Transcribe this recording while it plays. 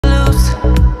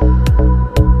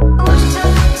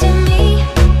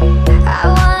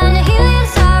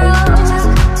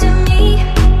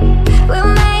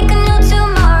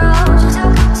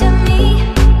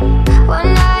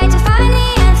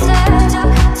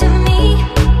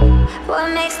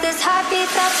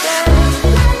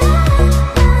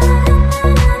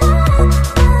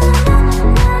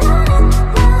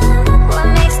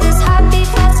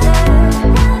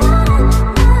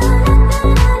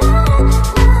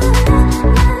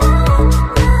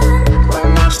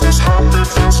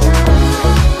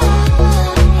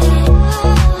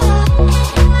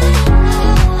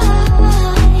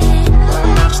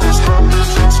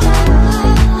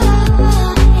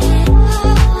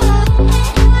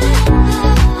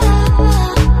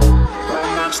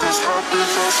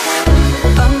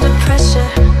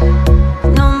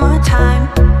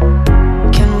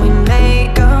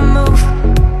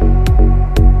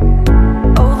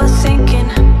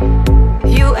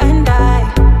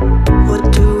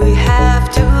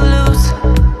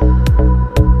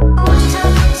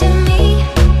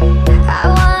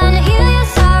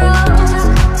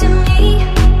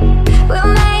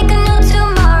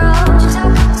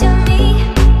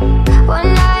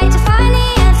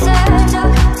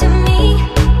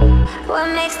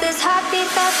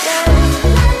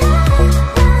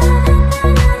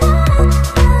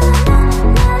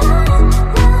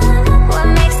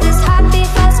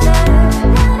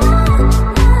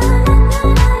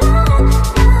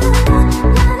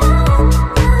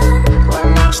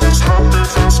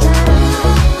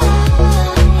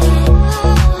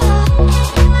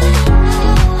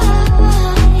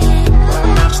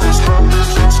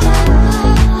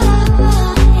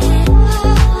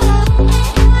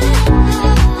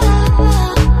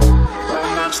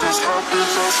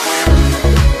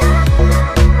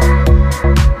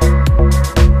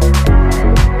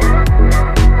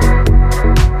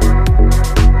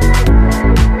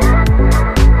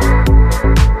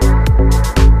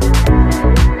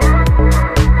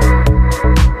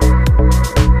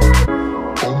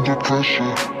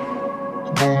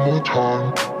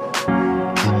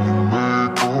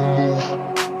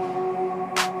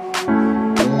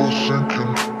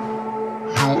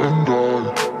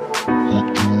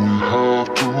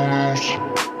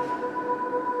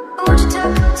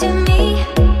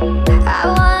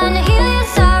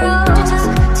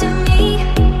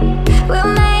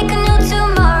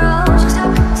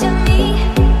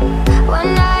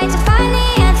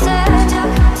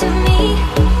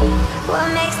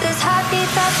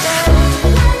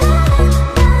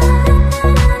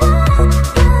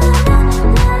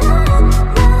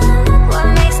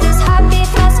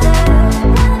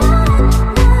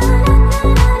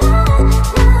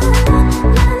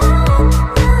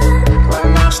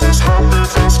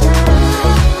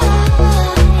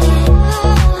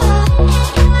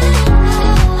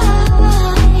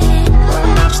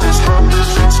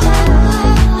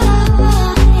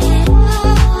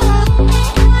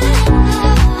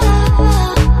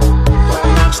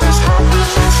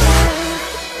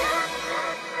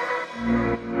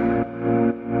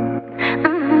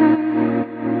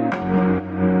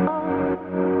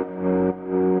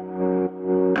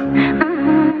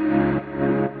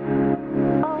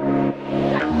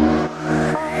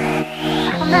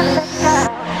I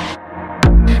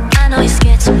know you're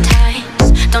scared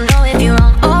sometimes, don't know if you're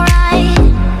wrong or right.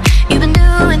 You've been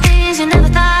doing things you never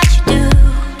thought you'd do,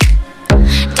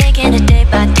 taking it day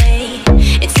by day.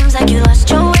 It seems like you lost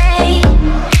your way.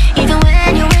 Even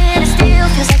when you win, it still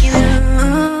feels like you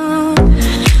lose.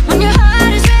 When your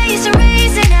heart is racing,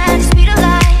 racing at the speed of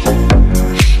light,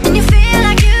 and you feel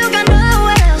like you got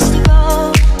nowhere else to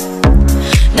go.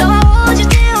 No, I hold you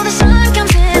till the sun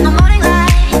comes in the morning light.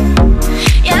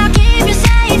 Yeah, I'll keep you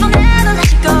safe, I'll never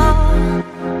let you go.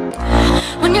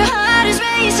 When your heart is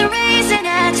racing, racing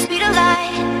at the speed of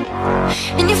light,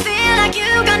 and you feel like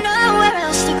you got nowhere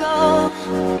else to go.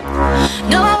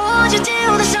 No, I hold you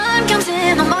till the sun comes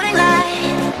in the morning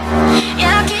light.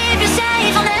 Yeah, I'll keep you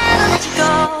safe, I'll never let you go.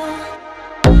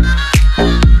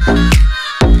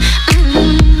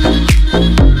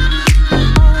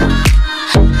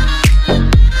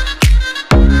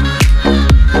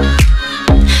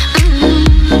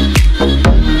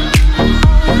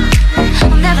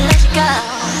 I'll never let you go.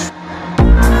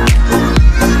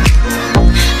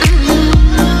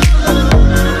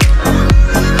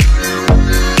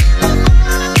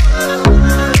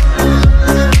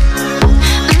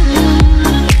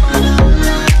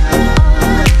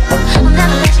 I'll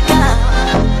never let you go.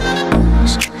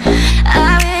 I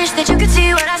wish that you could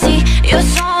see what I see. You're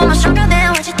so much stronger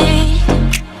than what you think.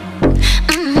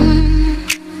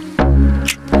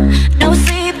 No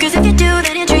sleep, cause if you do,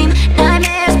 then you dream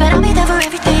nightmares, but I'll be there for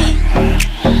everything.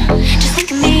 Just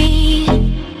think of me.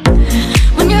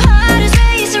 When your heart is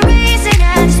racing, racing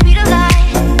at the speed of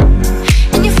light,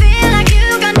 and you feel like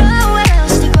you got nowhere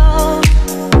else to go.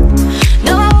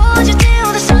 No, I hold you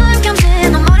till the sun comes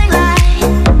in the morning light.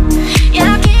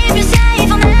 Yeah, I'll keep you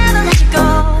safe, I'll never let you go.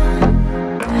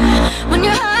 When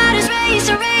your heart is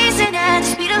racing, racing at the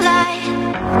speed of light,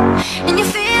 and you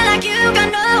feel like you got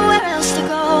nowhere else to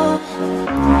go.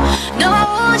 No, I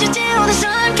hold you till the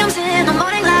sun comes in the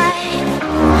morning light.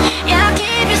 Yeah, I'll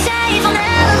keep you safe, I'll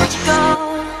never let you go.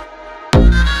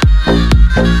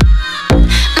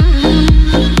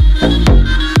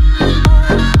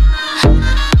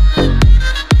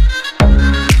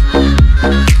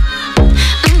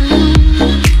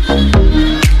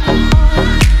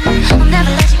 I'll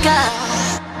never let you go.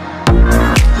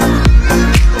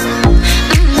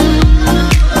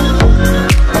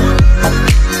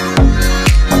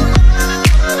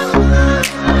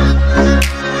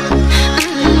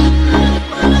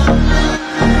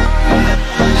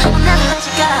 I'll never let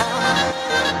you go.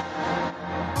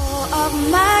 All of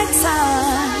my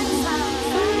time,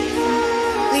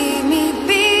 leave me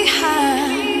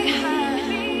behind,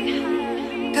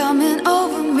 coming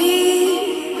over me.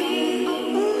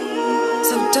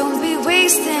 So don't be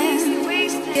wasting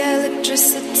the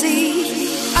electricity.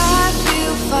 I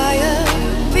feel fire,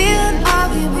 feel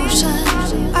all emotion.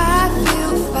 I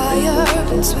feel fire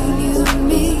between you and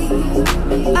me.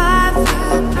 I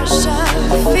feel pressure,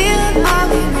 feel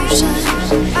all emotion.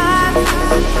 I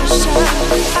feel pressure,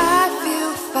 I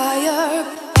feel fire.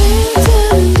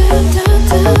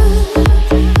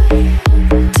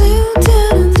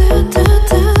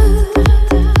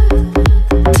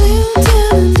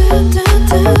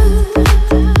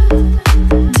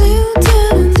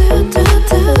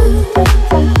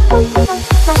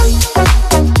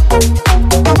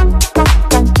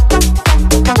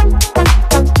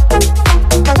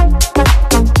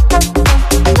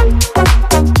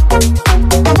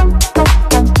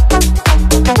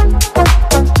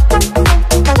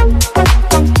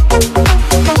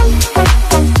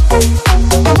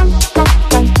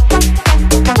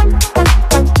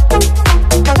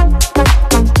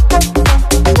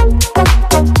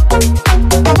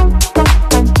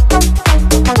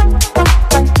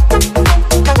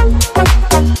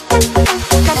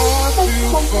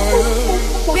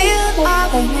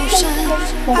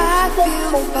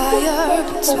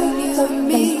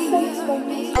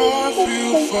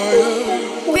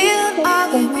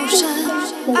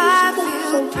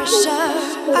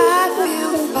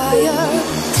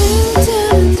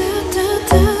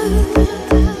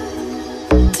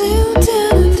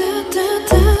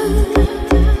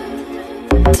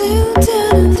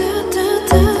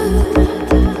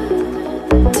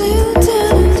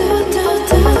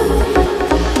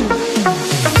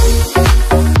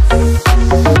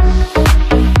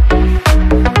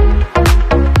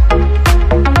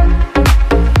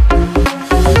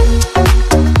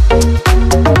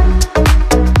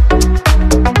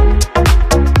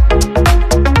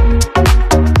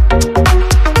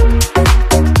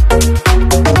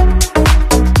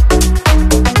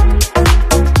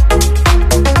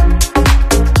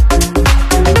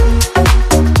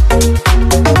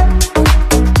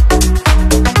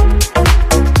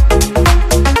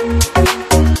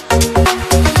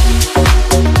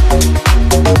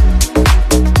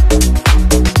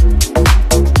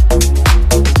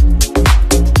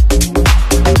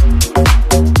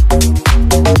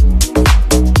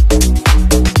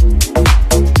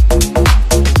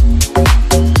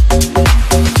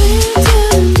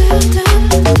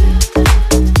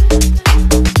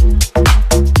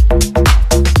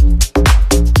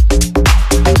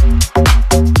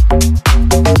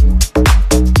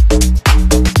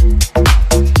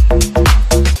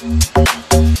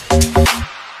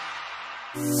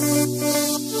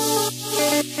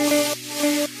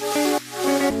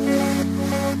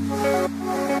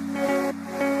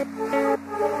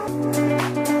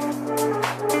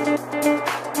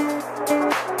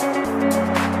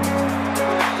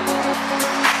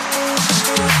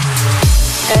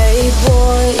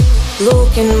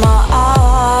 in my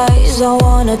eyes, I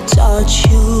wanna touch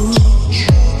you.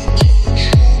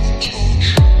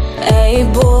 Hey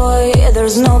boy,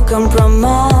 there's no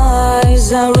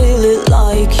compromise, I really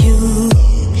like you.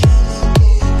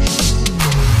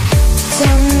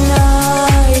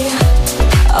 Tonight,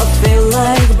 I feel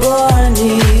like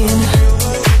burning,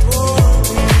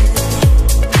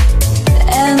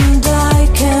 and I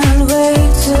can't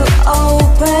wait to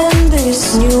open this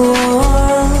new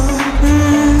world.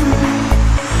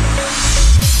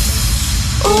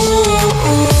 Ooh,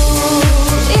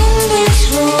 in this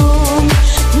room,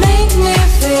 make me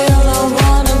feel I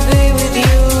wanna be with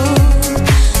you.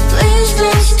 Please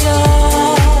don't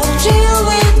stop till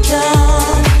we're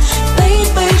done.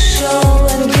 Baby, show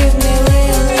and give me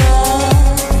real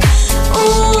love.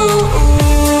 Ooh,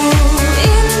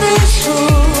 in this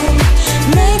room,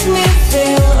 make me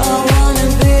feel I wanna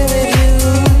be with you.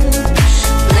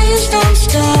 Please don't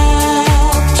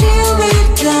stop till we're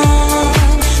done.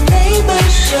 Baby,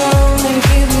 show and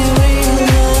give me real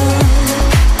love.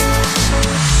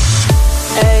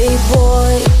 Hey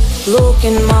boy, look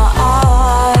in my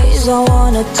eyes, I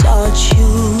wanna touch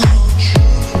you.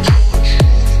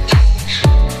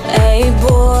 Hey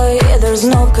boy, there's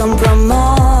no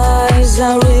compromise, I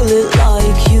really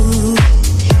like you.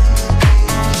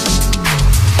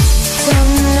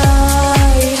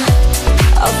 Tonight,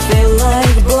 I feel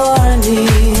like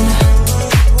burning,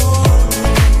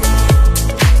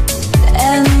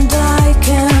 and I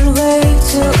can't wait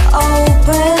to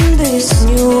open this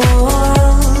new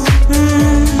world.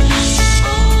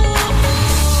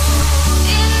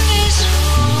 In this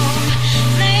room,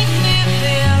 make me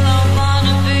feel I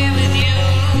wanna be with you.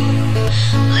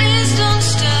 Please don't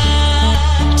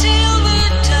stop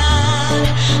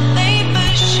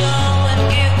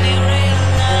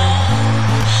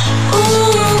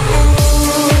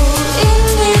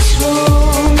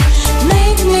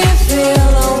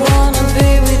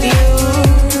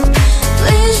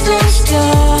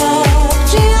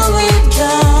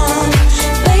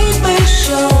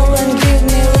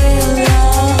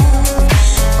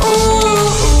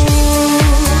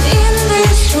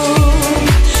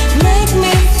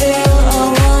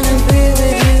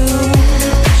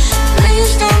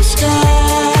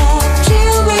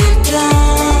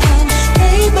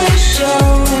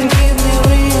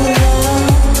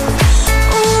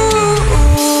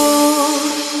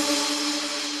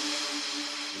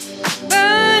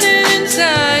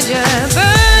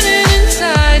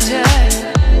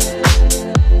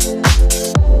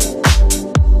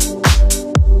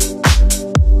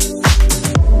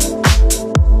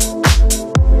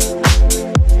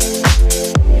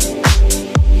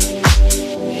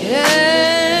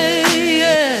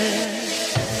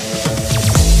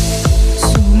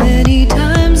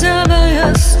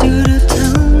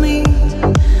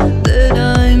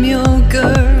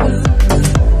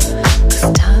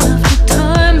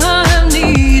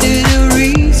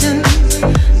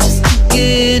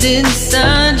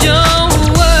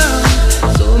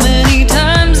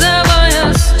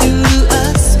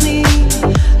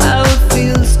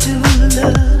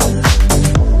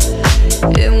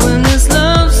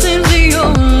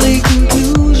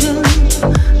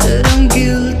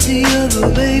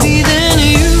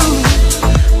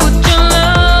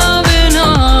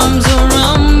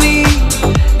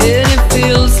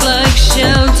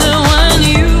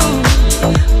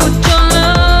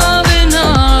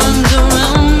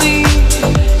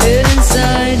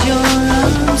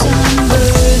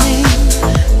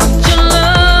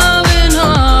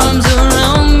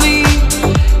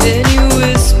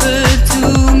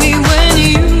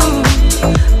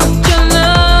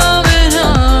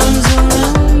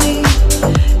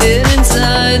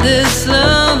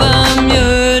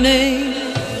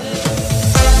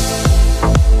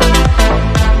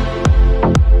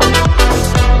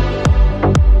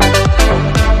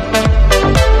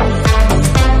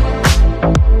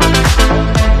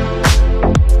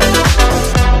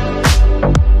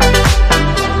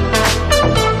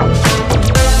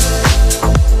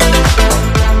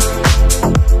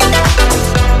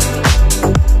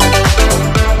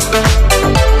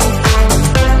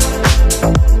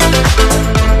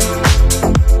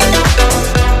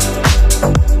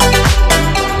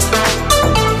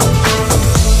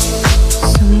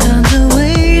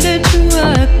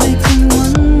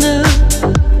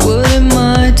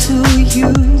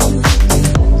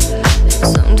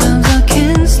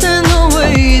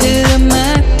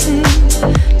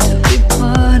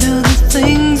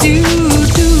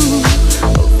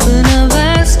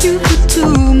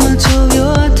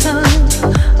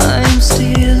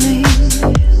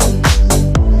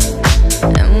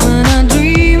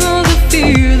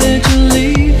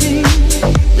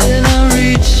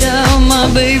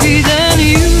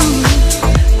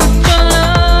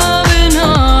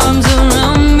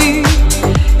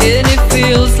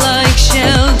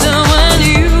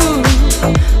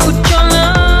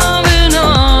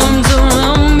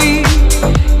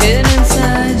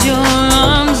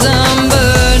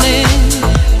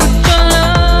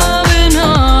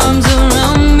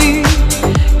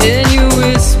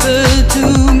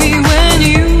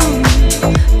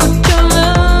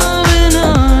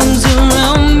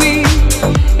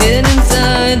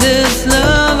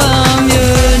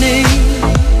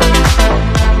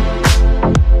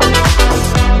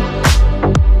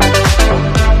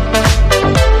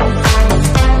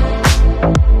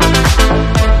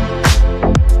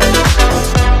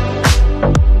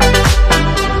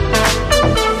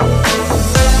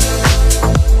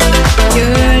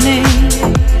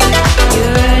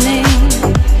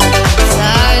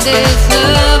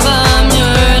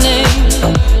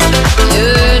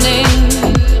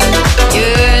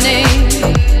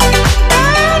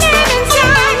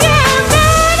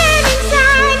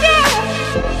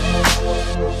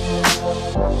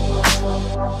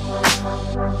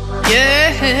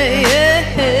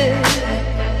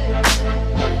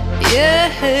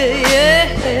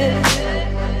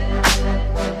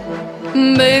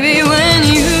Baby, when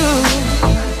you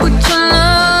put your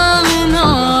loving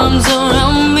arms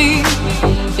around me,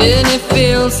 and it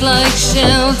feels like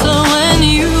shelter when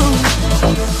you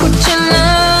put your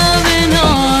loving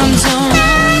arms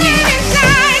around me.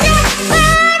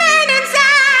 Burning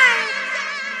inside.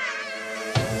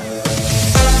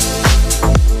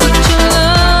 Put your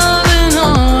loving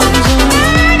arms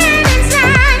around me. Burning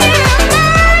inside.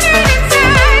 Burning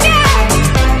inside.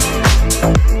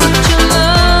 Put your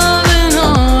loving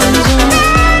arms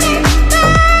around me.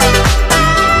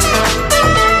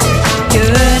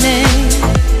 Yearning,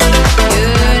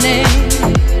 yearning,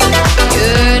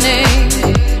 yearning.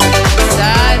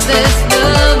 Inside this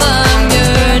love I'm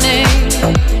yearning,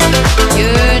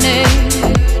 yearning,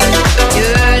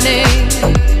 yearning.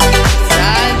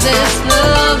 Inside this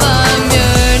love I'm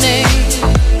yearning.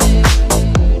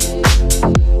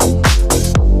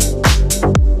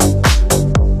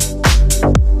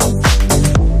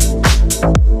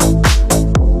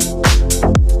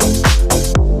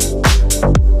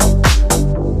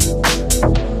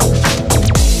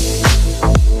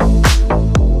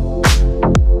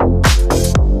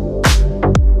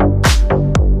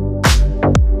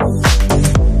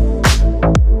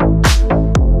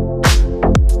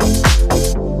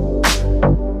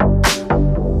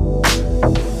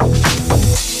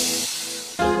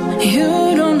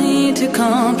 You don't need to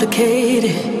complicate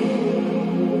it.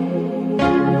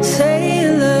 Say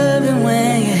you love it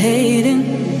when you're hating,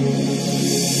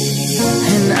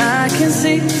 and I can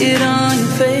see it on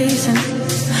your face. And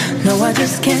no, I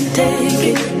just can't take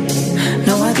it.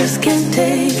 No, I just can't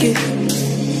take it.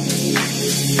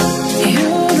 You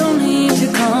don't need to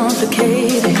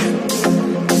complicate it.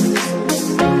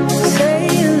 Say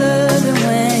you love it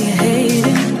when you're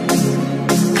hating,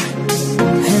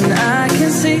 and I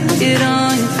can see it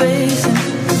on your face. And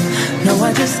no,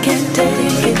 I just can't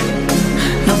take it.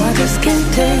 No, I just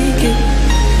can't take it.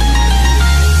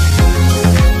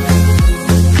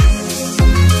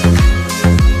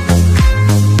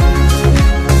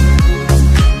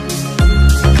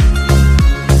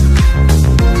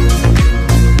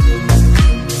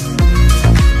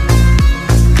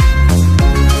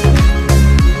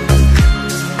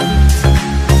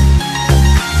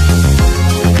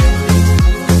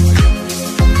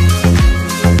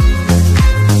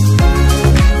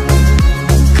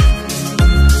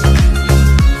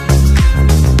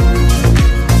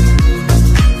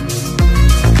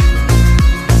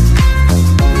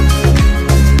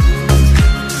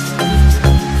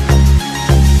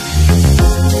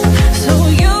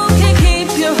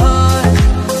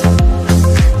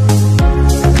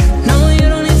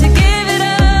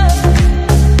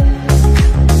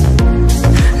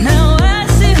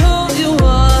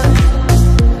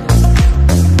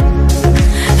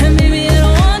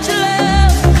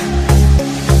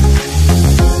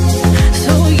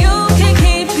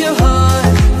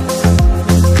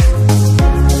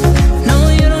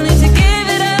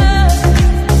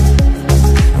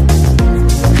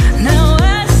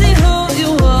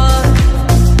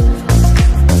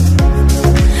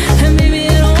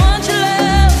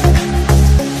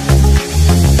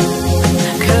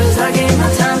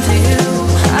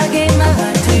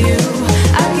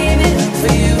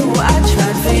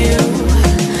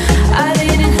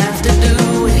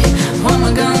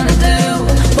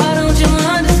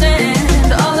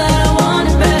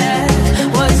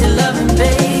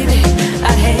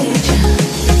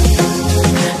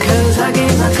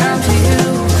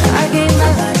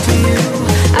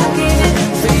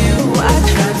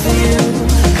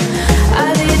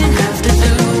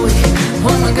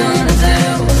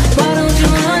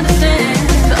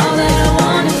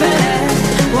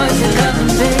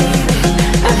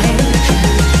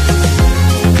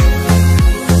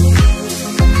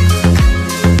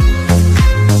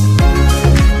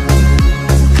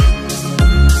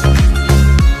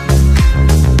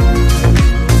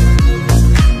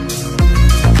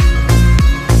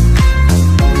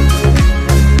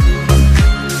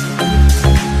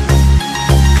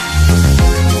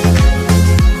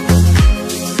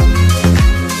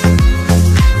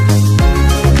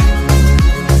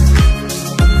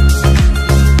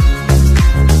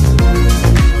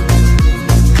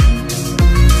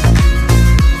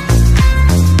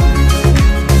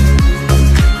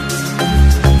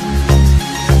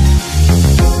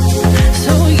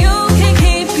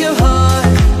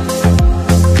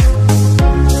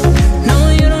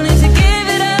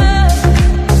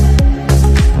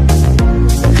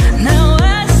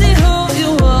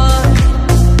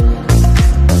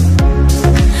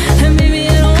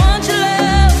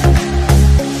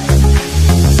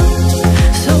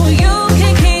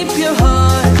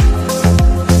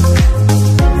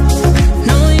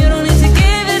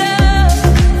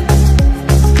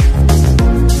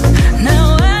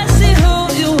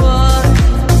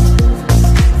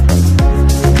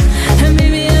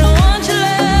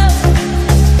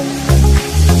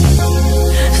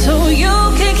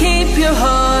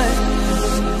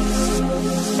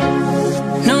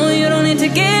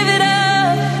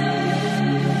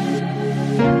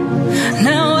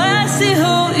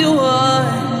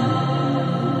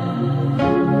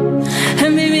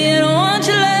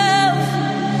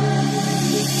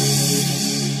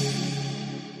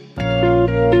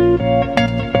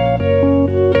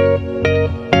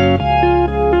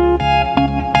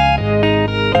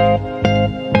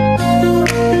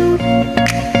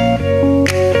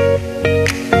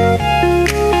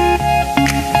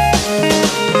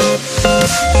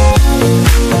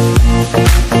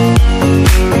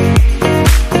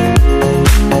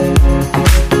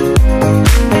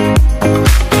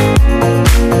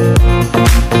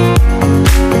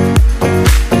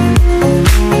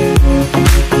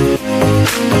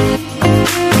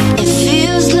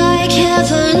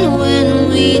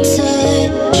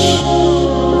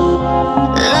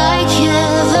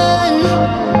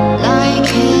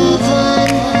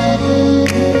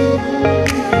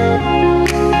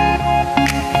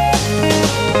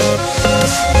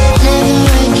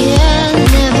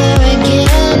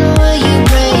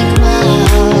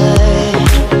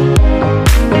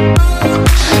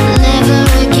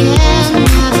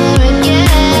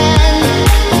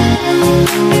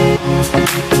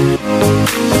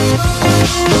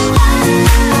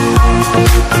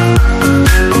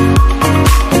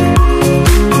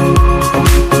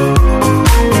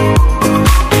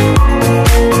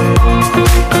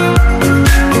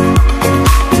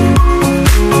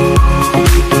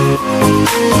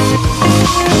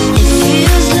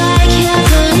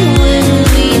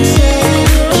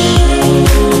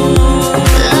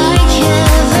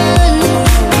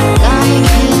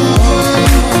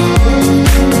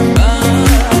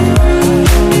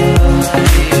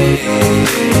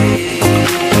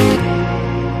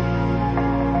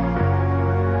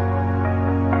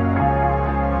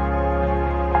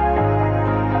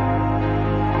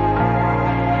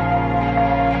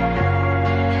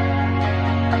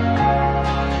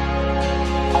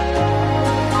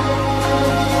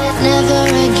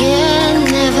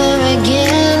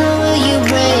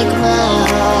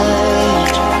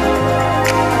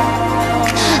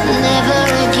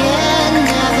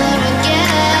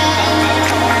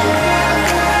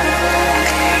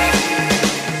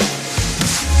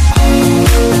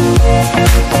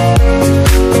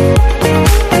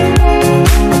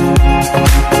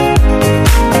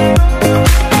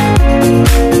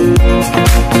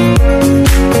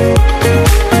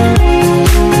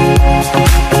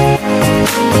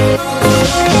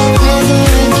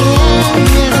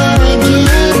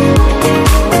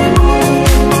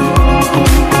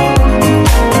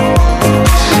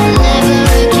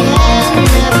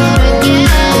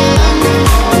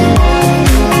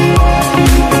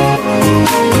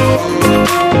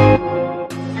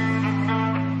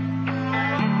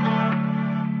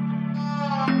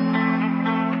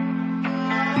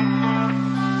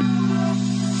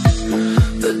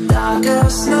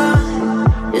 darkest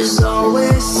night is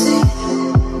always seen.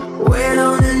 We're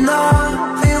on and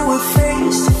nothing, we're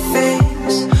face to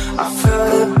face. I've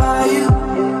heard about you,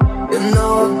 you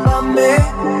know about me.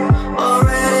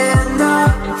 Already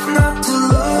enough not to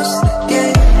lose the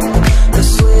game. The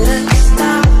sweetest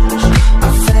touch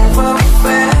I've ever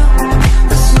felt,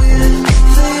 the sweetest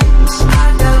things I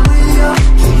got with your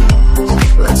kiss.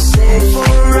 Let's stay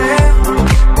forever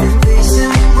in this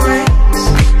embrace,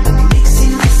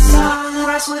 mixing the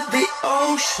sunrise with the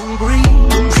ocean breeze.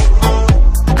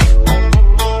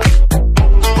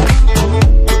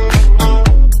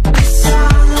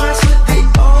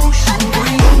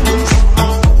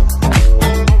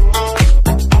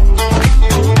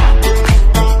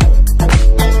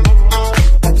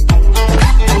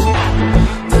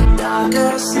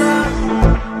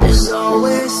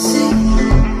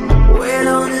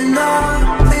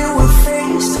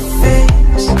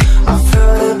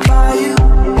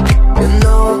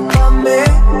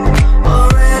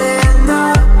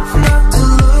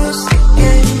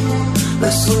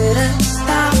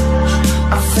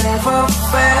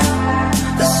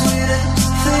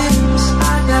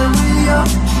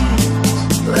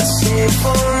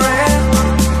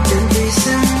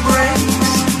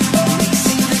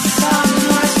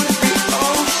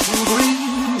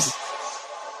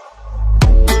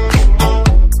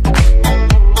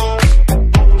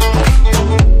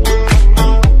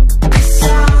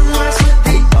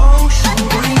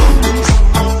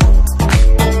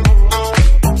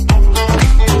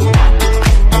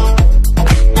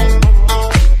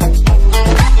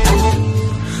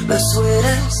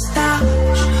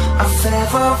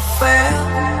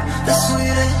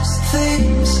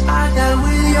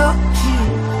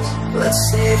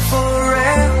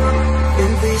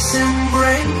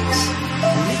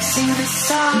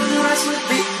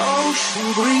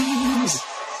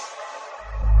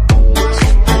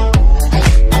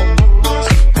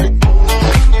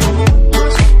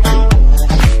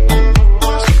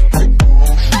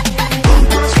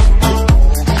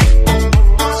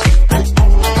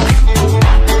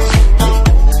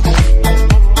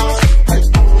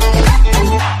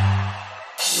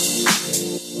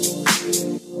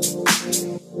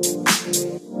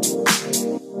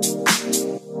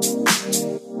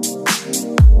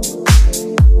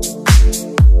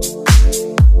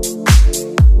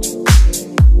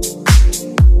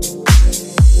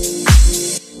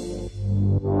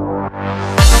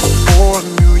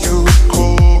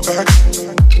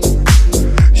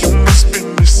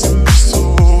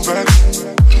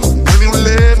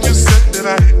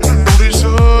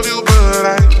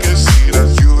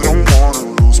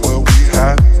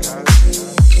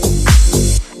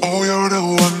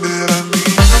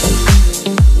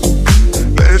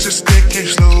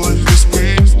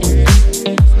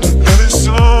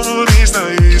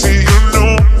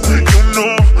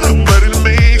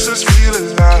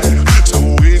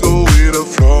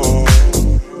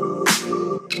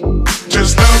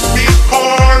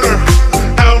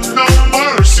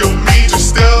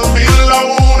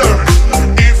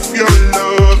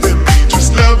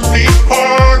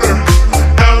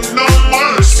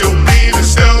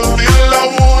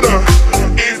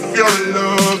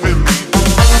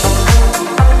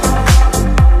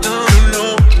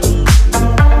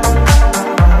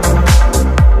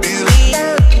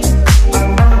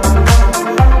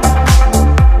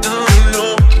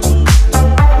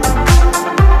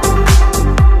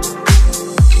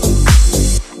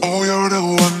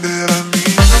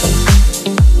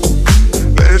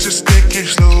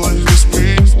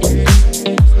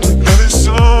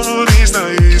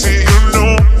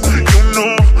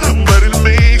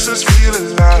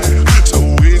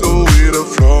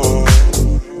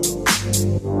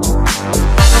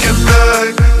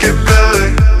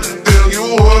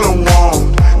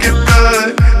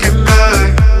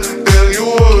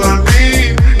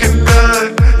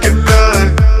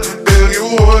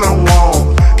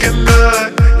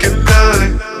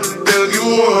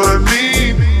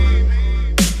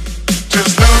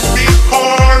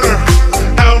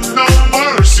 Have no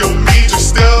mercy on me,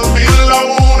 just tell me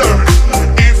louder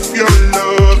if you're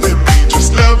loving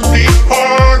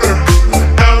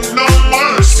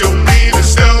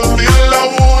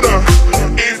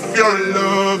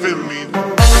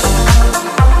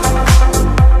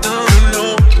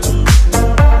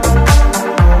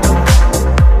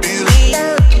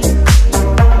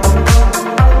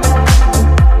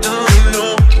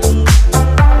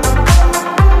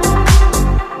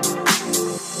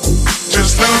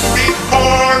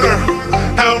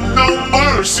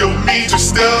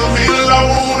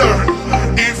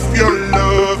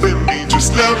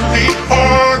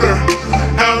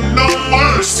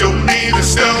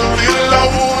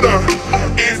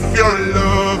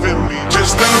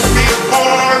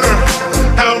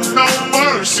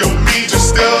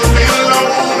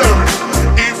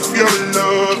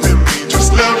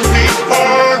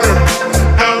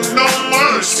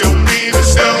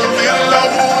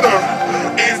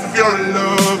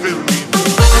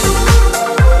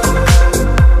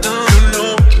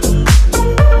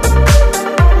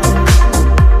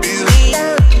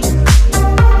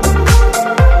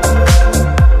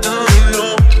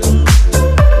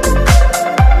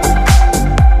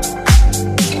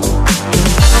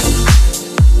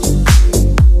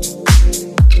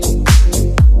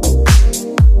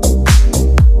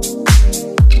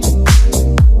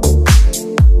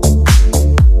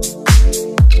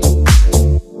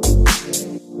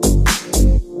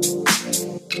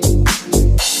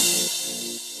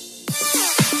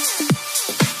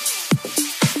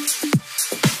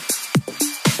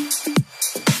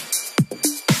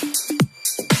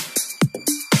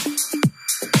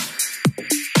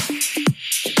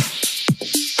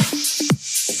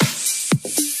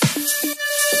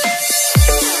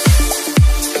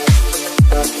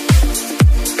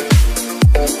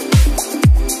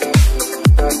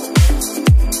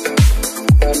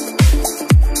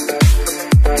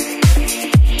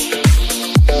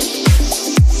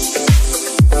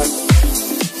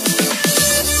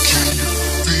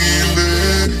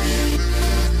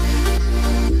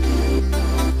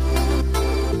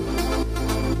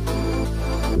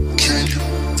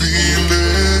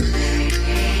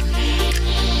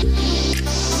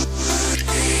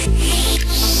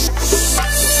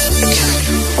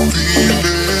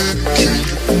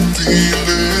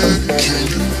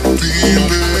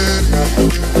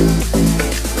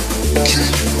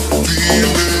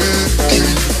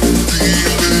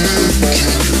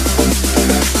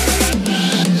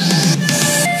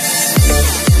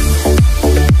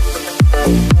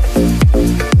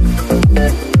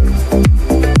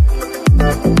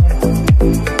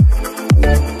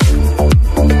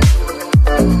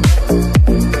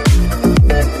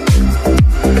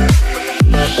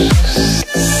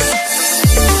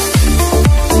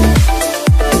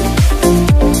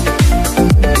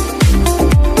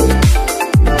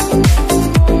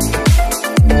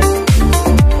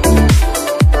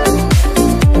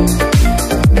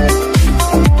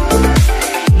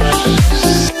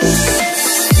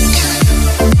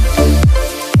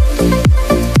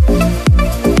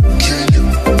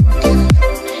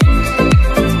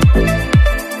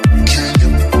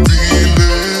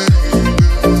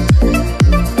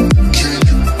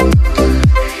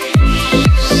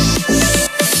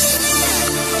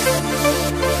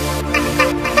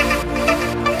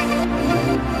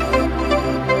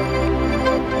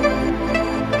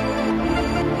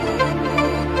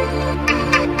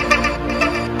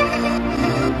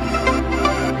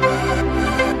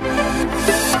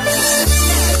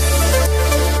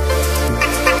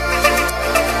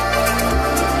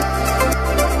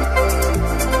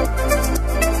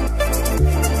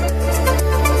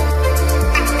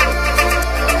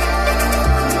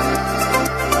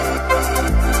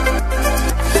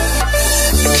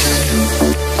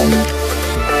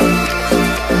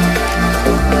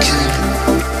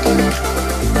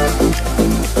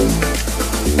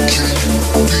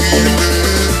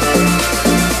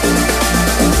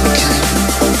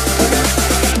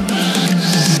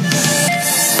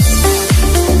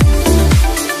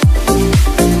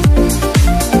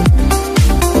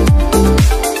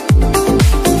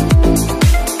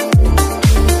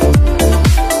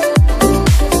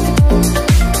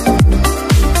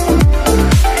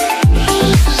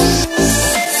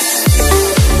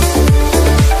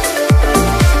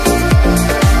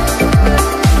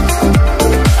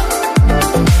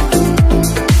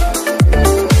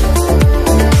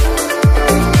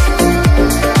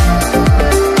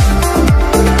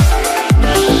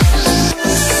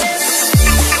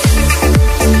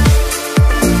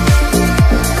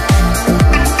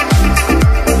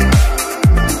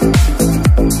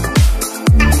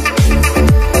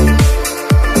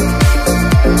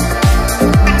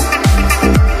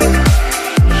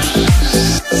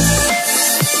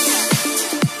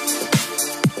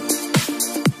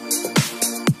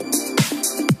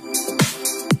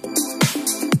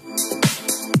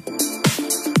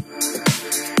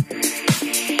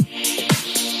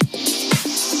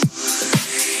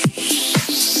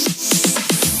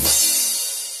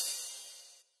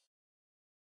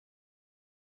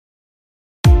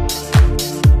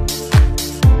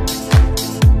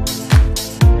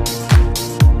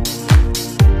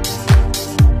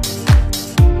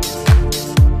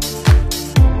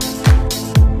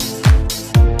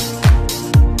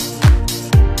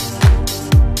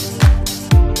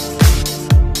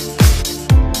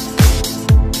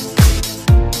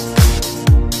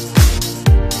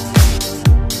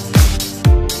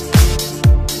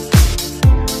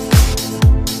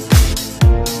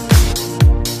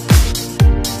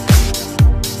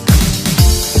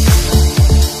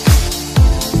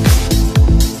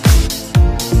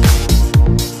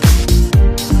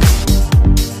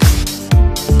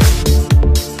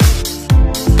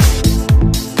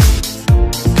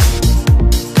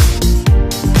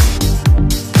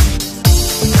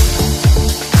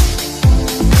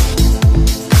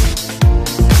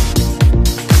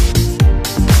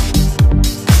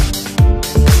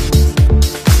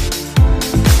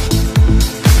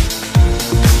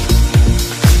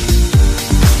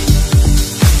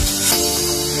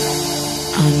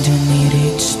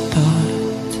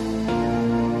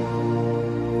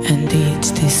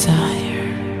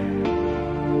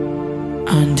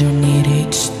underneath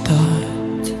each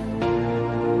thought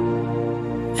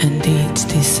and each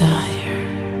desire,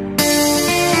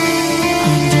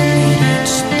 underneath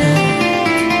each thought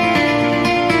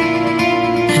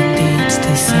and each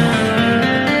desire,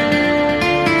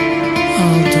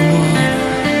 all the water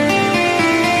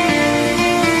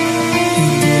in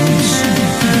the ocean.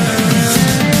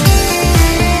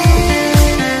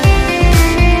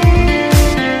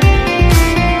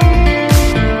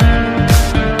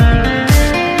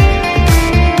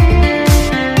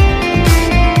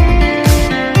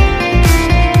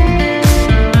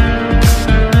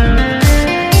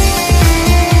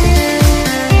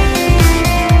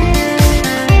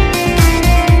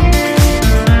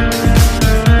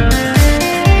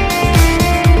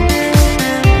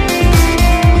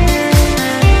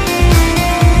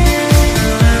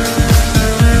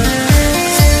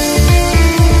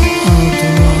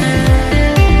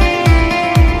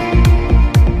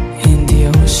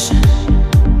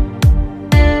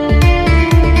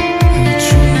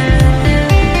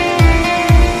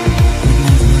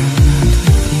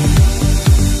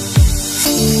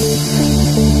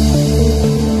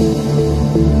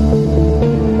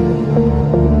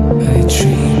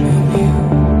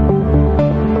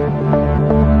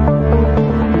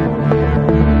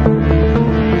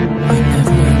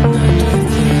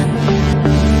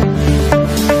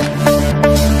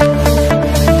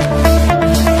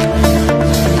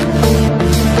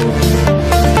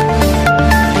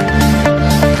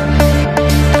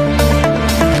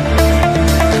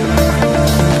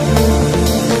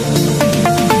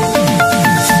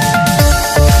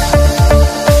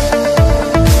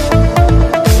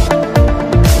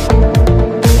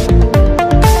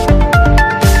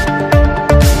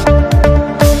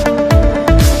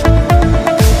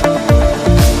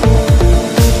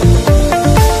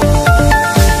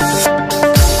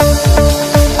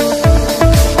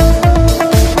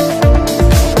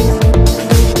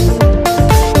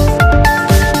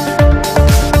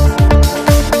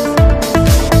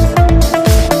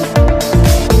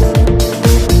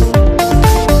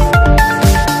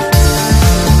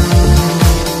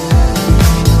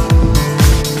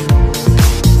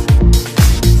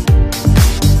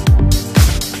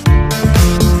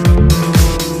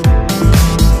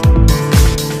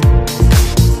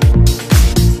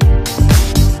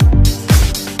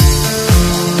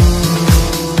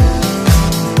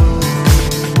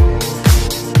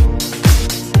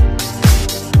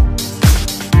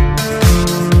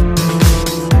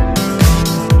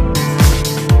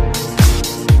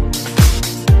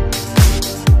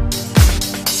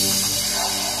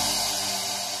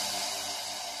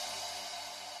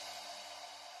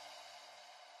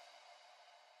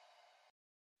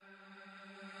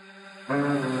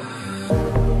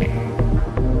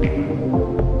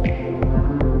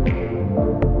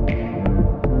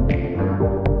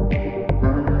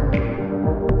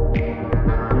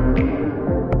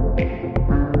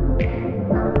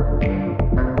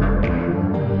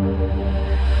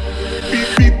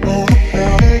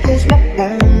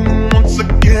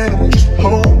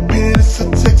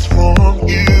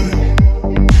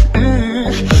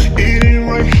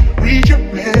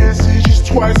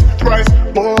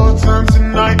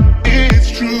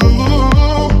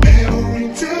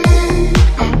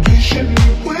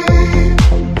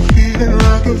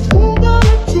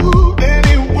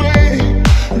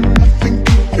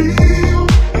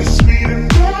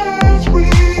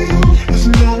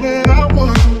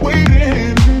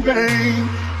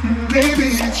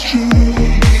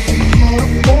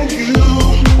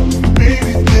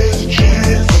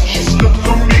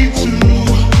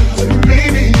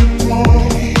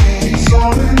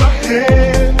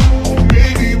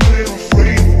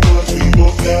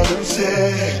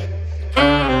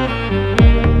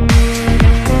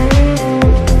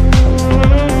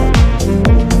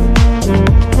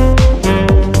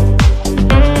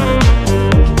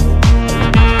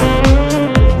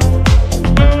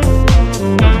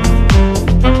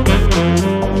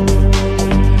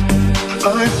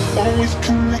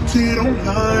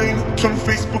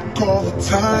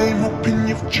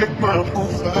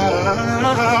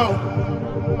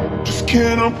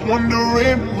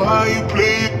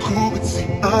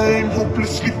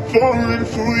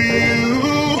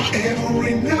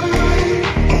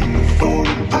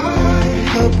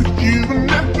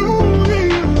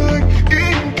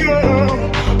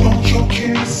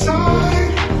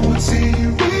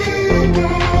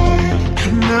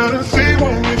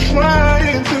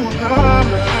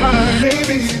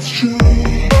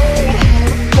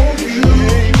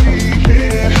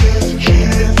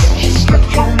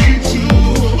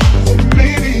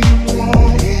 Maybe you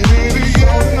want, maybe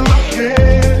you're not here.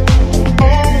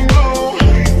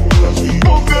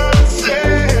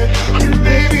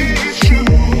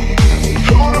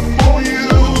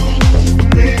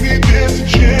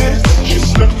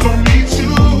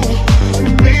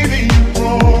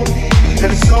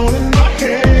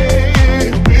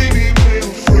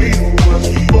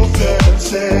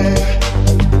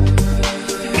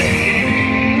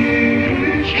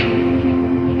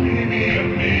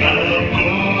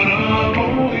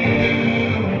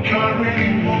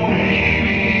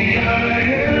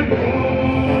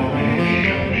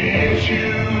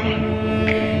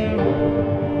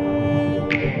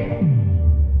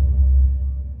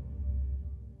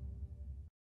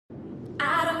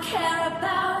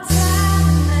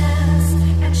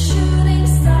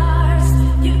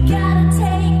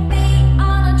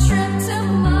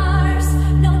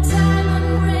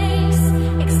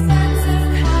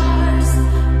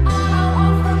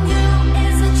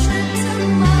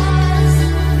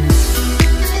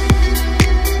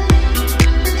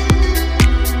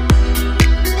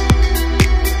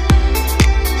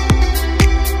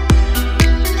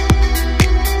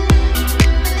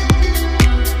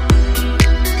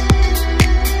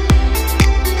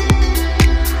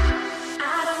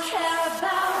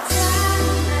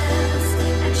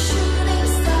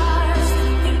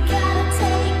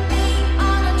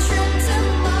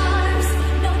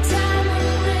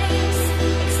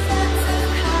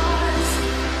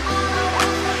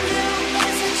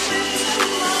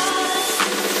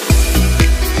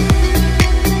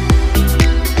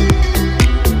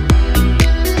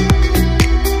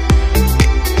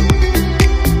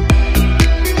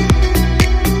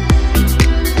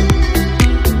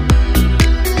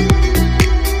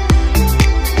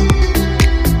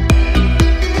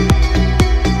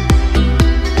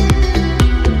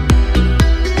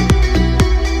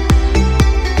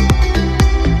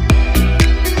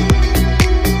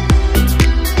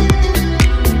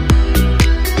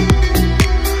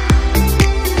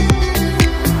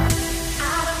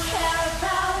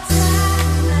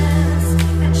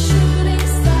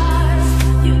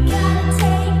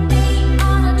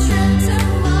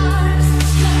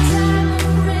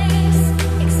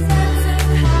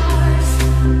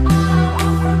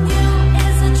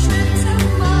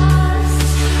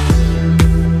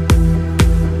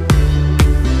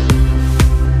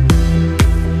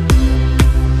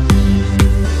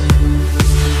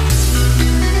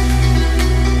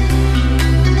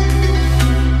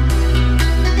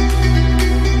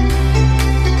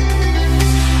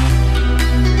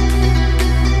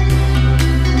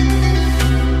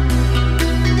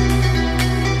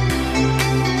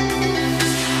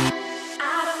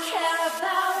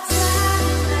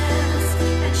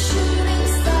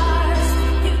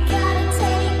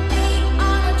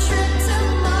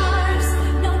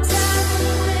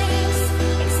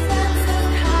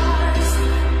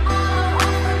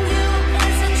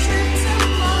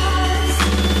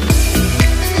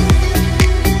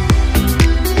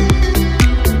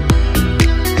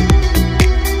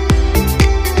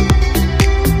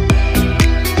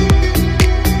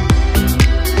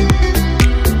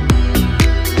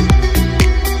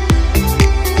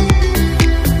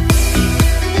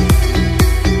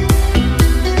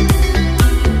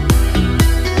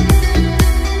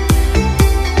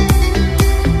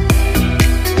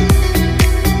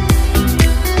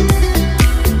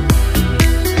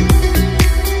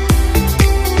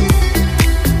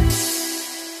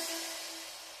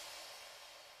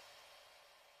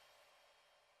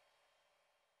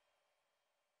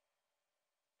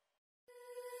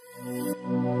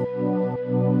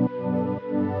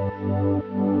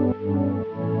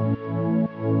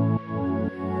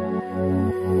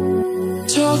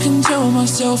 Talking to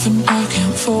myself and I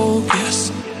can't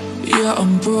focus. Yeah,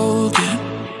 I'm broken,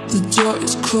 the door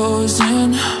is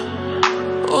closing.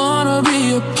 Wanna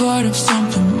be a part of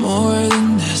something more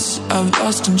than this. I've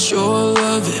lost control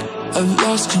of it, I've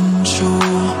lost control.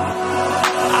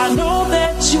 I know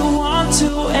that you want to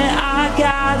and I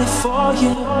got it for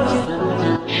you.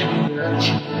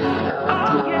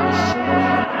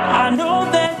 I know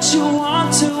that you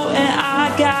want to and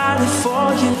I got it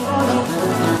for you.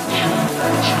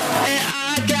 And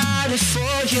I got it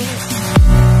for you.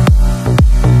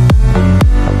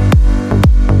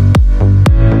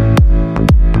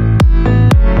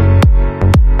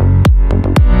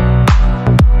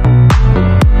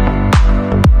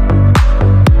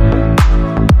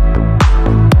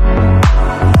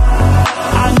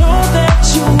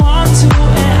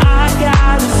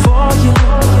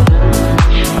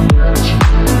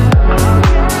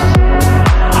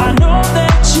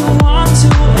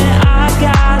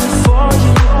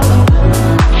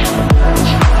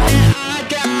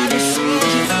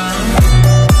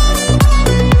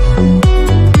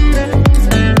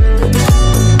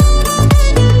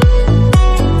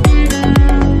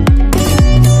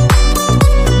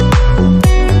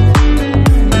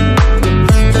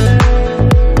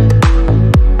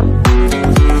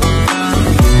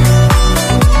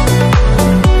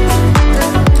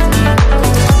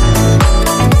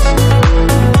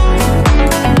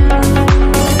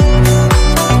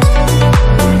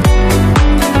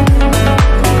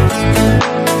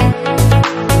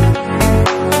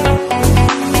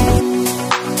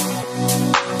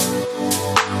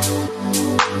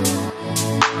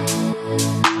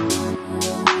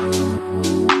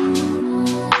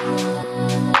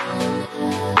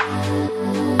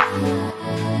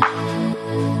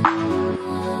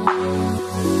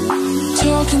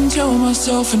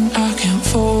 And I can't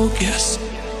focus.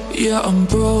 Yeah, I'm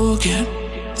broken,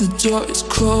 the door is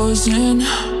closing.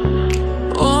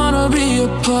 Wanna be a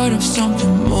part of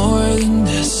something more than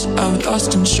this. I've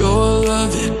lost control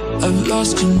of it, I've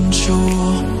lost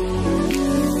control.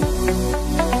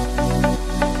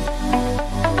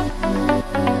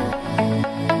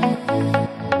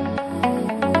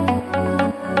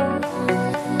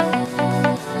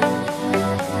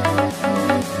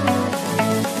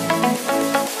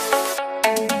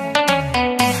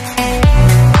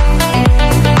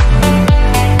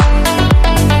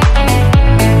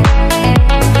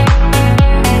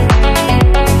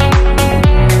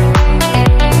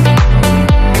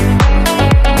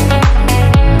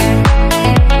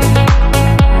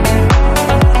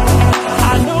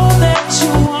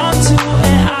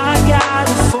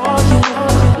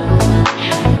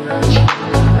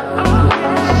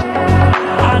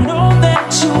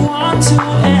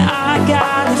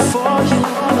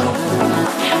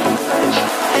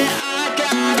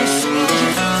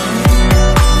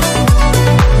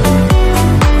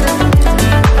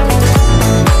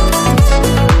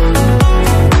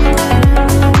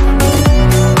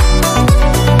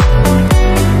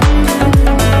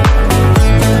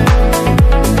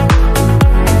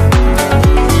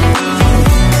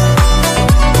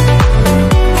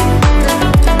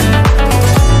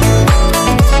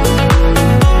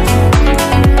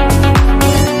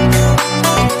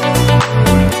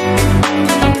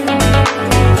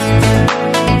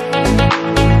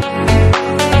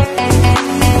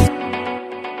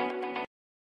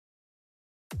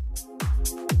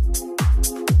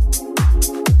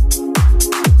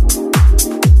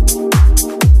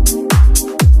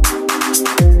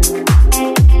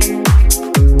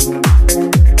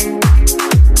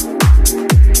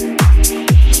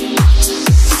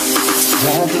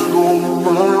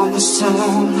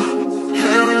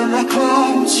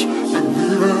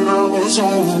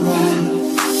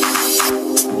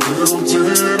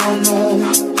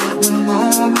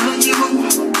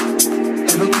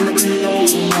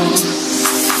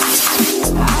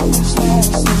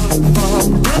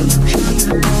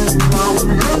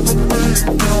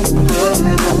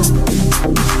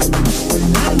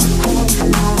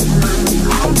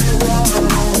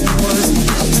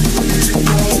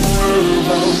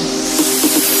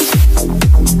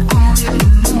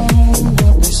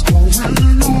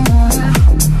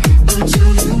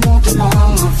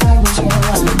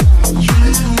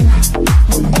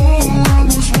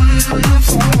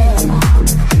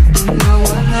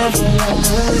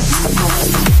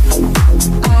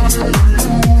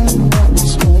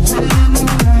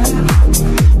 I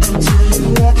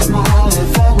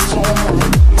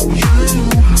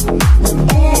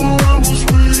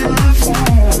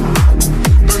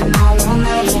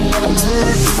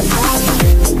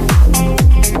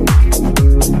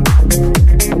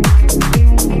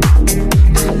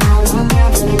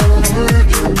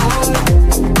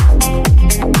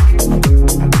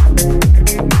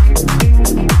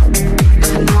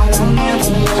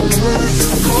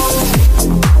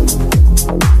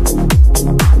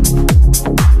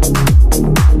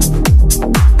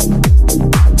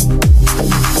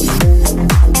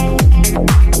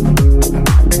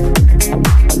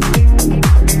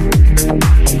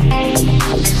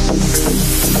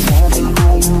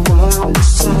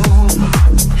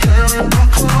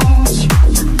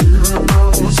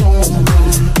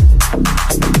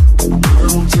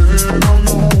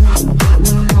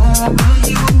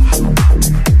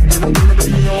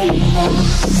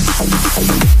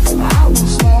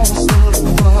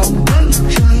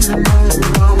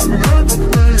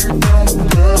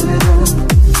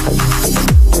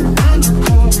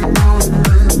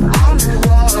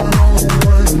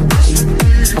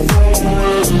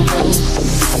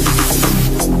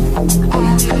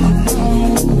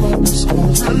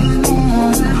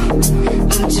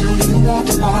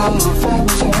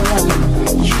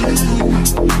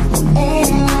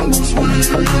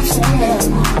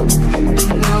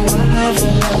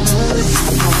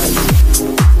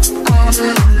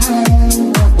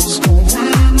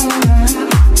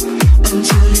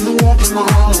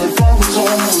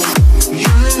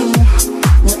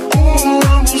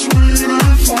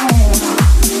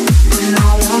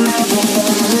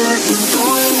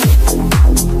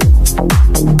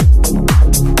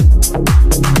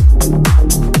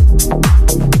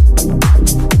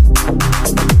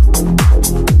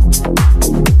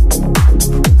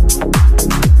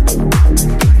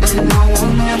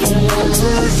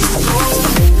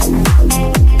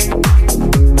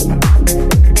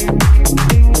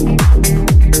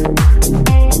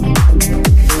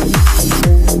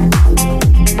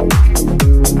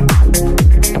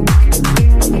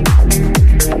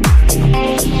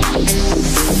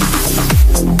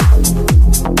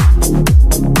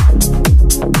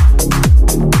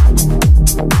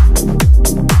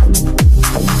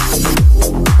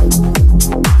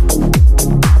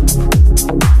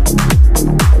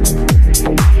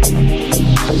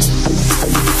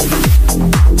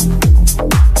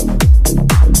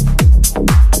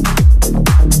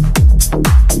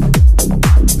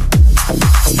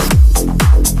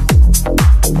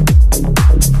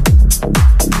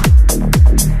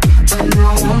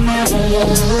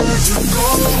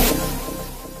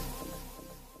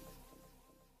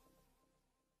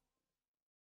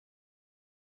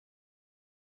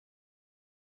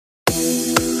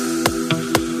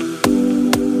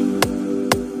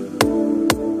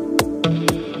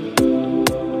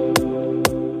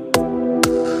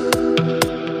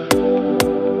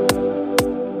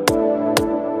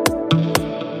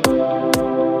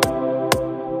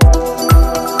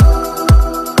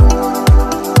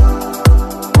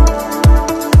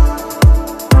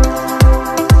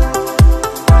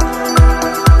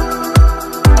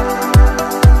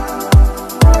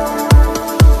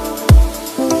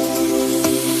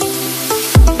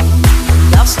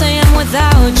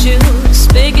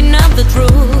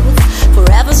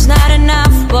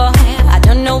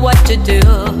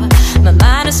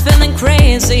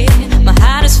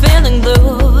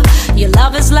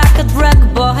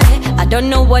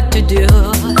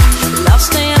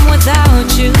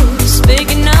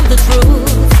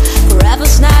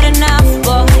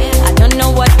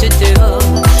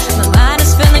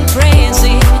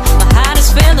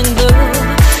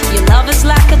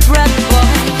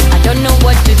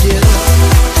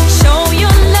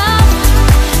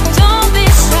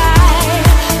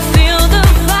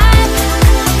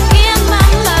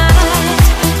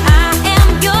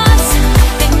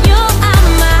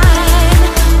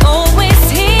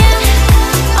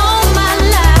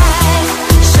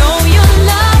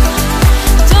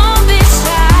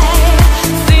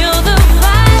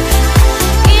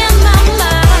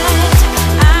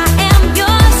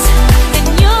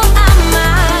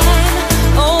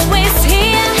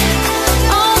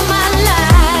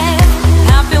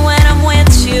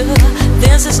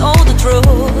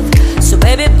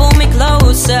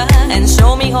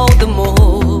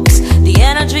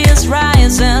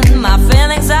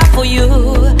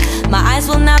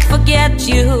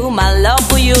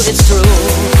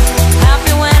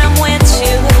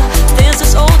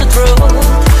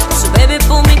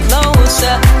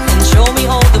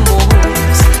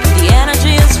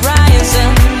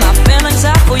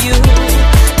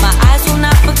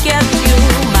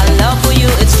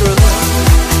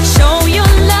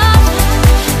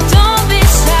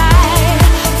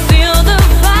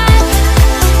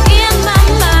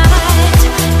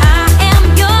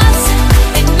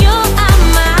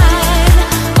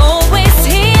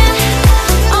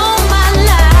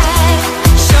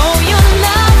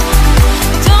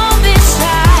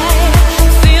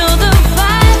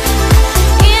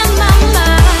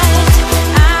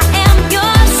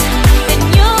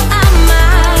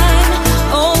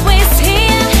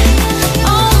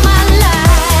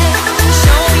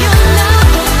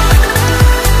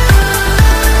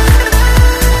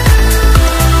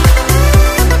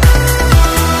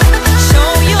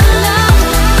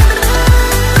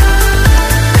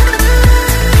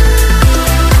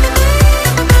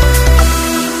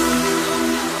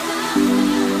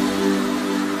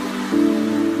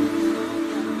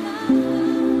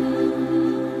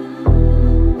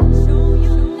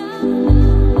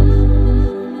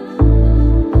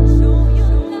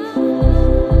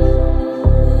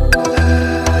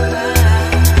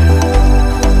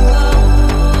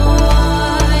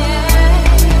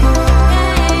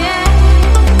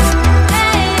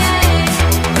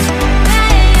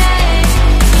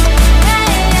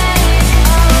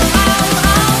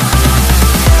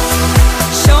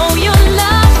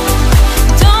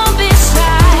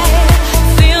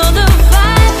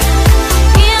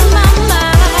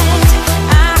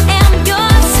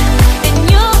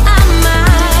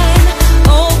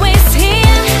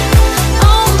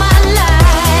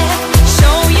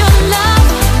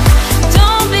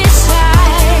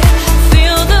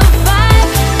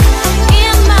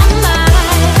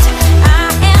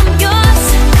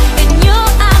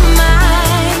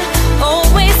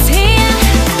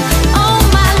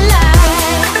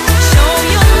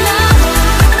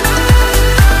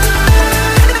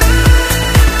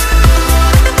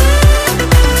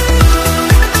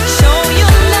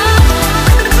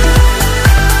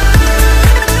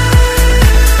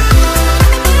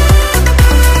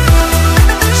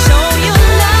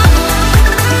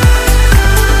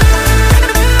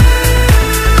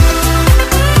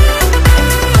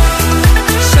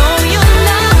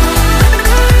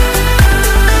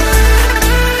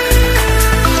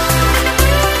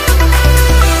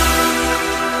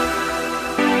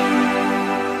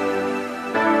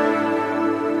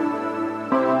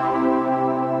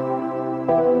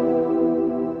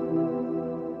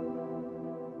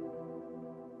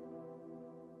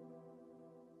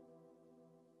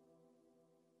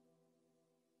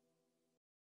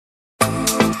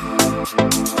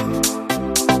you.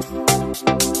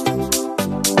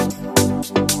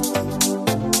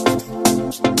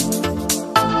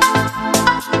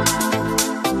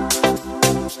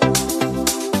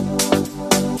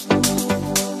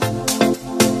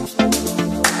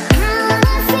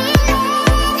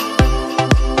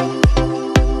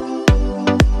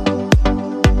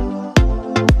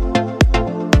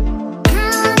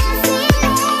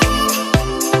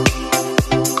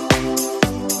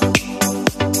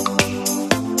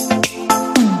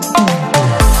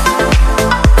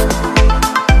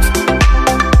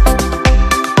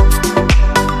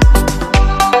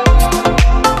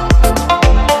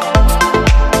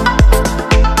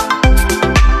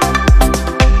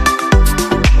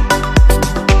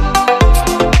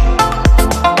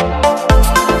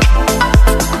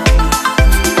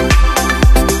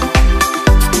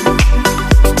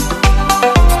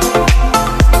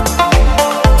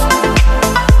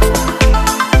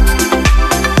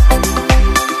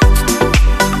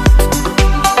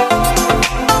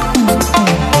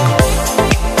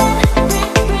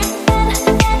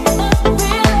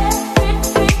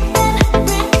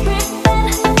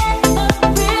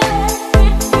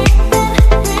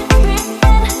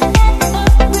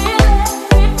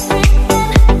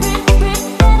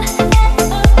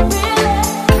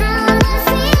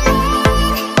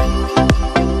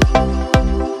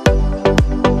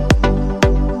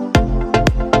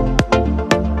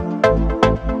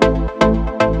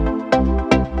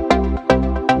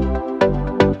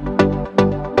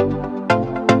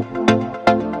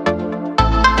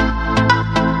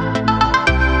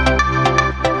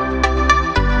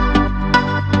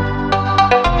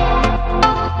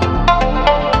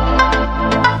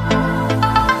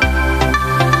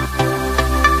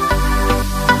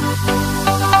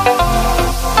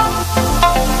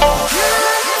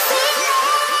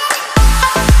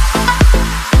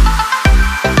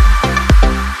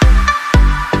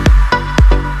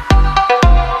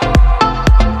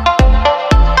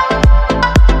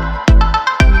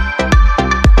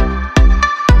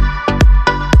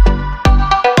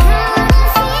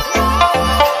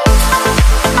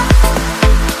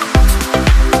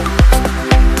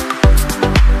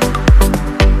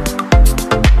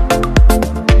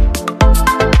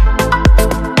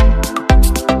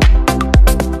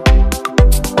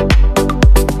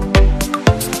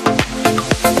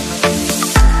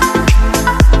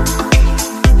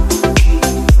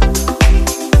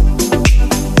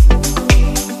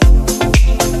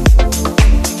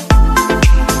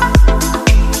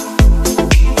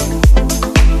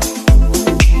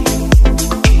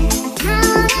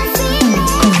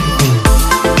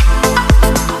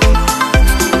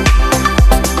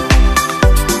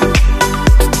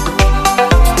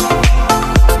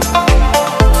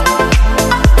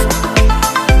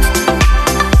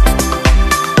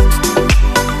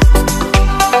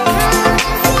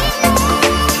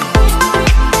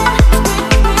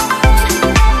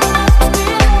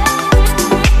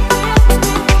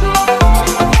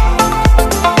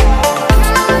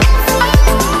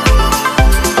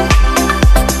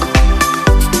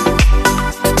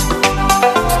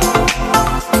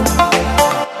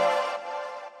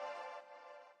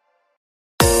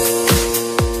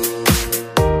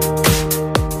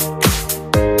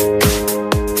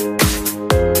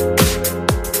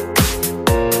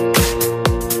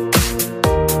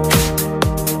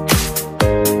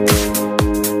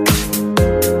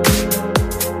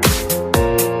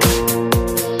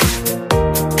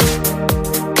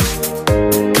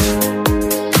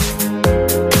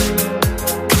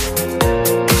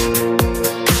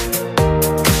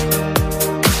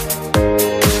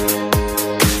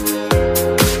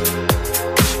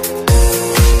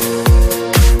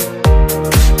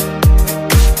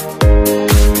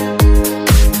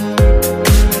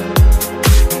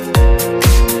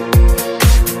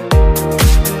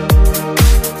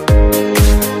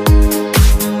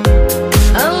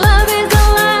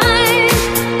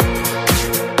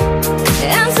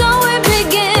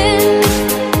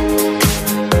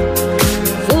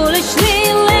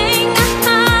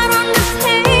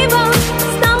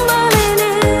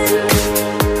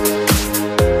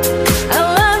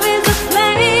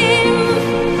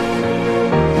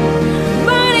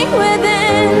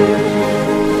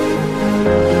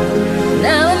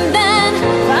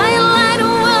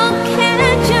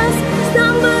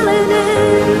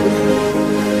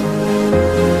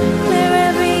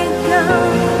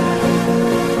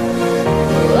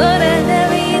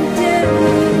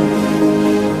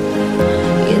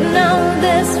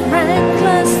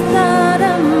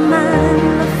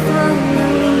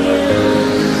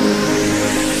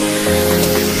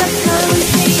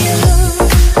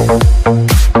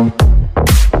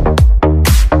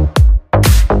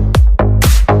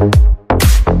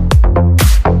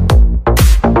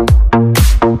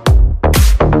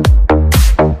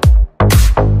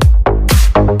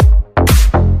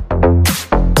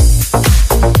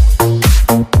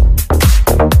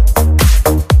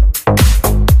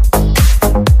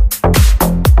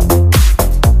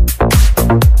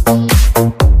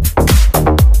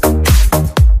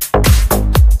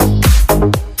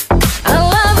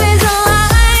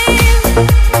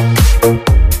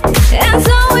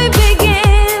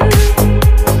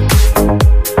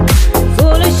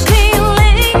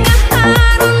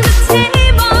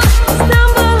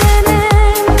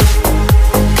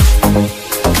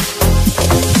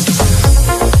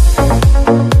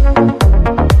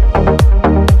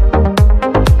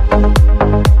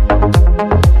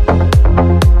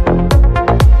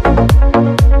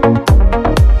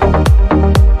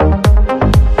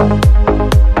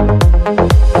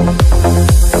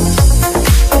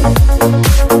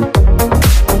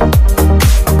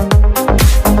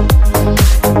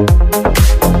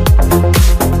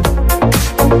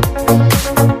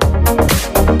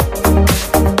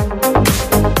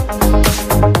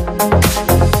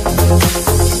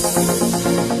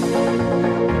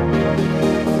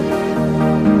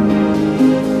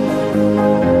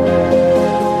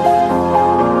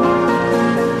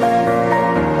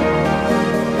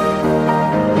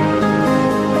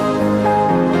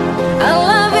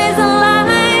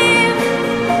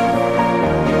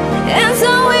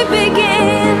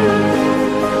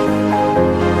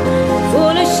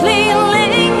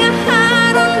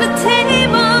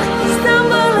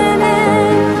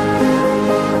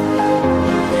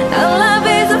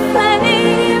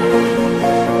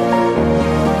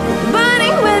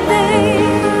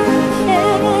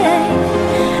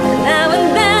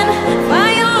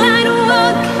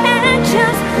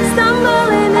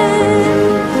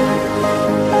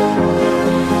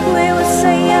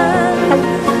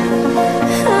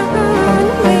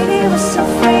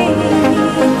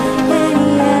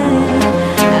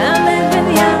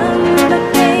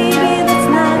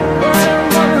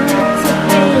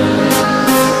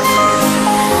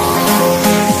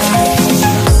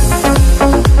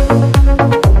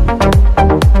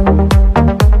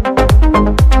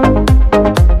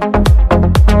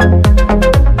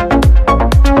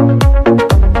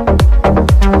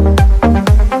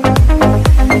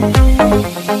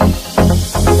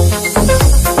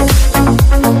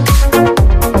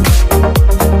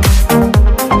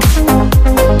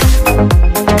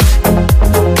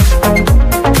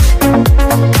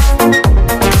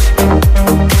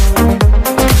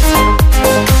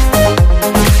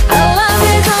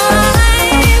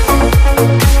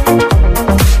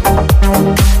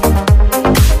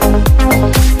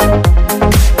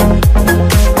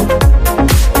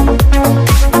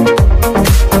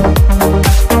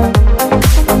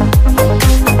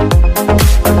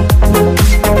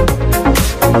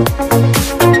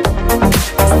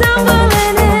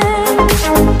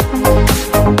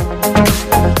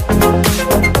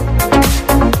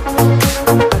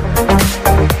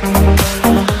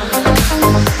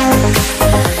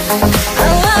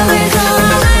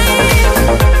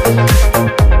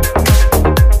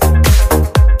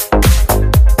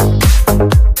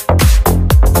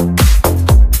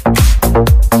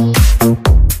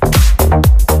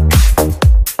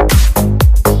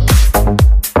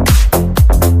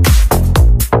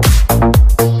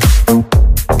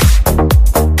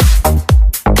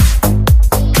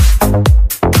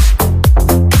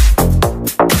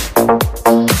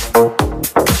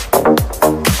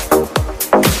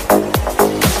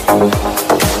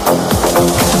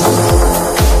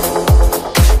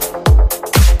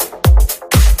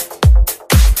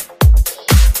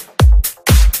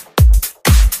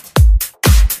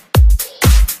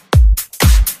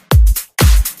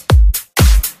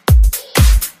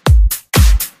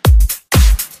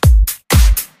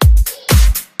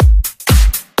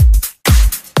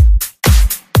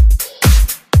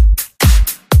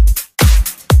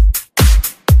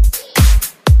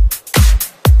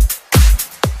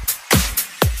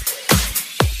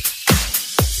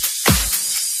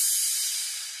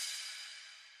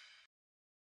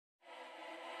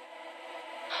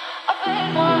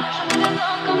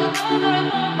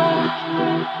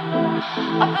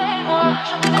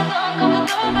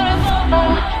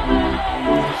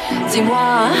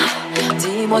 Dis-moi,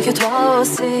 dis-moi que toi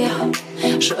aussi,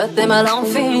 je t'aime à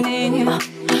l'infini.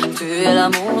 Tu es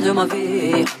l'amour de ma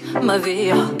vie.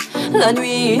 La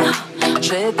nuit,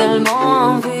 j'ai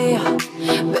tellement envie.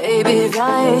 Baby,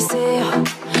 viens ici,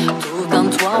 tout en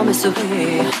toi me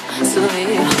sourit.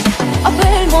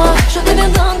 Appelle-moi, je deviens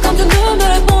dingue quand tu ne me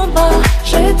réponds pas.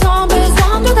 J'ai tant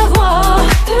besoin de t'avoir,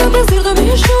 du plaisir de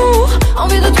mes jours,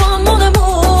 envie de toi mon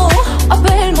amour.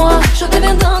 Appelle-moi, je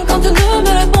deviens dingue quand tu ne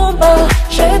me réponds pas.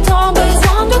 J'ai tant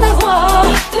besoin de t'avoir,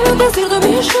 du plaisir de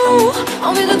mes jours,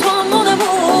 envie de toi mon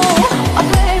amour.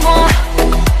 Appelle-moi,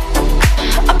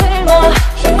 appelle-moi,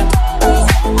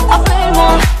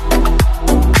 appelle-moi.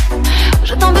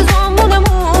 J'ai tant besoin mon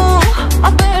amour.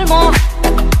 Appelle-moi,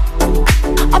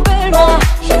 appelle-moi,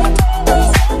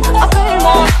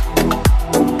 appelle-moi.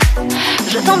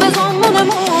 J'ai tant besoin mon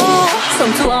amour.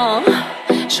 Sans toi,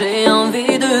 j'ai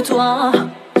envie de toi.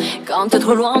 Quand t'es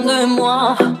trop loin de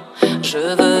moi, je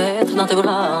veux être dans tes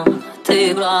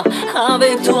bras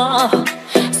avec toi.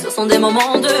 Ce sont des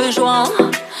moments de joie,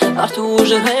 partout où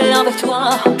je vais avec toi.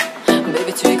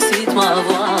 Baby, tu excites ma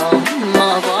voix.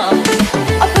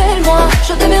 Appelle-moi,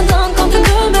 je deviens dingue quand tu ne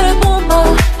me réponds pas.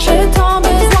 J'ai tant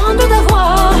besoin de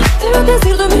t'avoir, du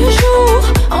plaisir de mes jours,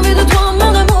 envie de toi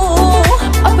mon amour.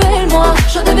 Appelle-moi,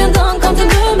 je deviens dingue quand tu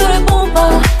ne me réponds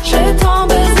pas. J'ai tant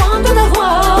besoin de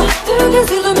t'avoir, du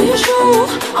plaisir de mes jours,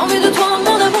 envie de toi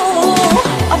mon amour.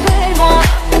 Appelle-moi,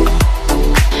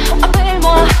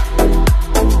 appelle-moi,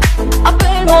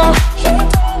 appelle-moi.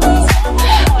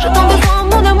 J'ai tant besoin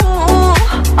mon amour.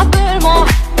 Appelle-moi,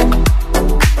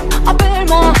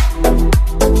 appelle-moi,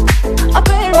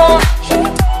 appelle-moi.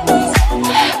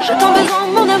 J'ai tant besoin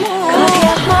mon amour. Как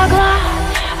я смогла,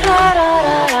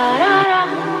 ра-ра-ра-ра-ра-ра,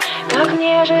 как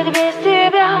мне жить без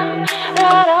тебя,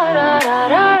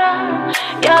 ра-ра-ра-ра-ра-ра.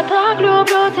 Я так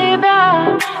люблю тебя,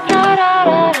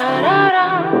 ра-ра-ра-ра-ра-ра.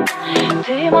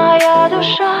 Ты моя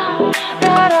душа,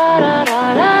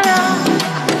 ра-ра-ра-ра-ра-ра.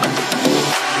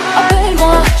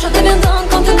 Appelle-moi, je deviens dingue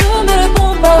quand tu ne me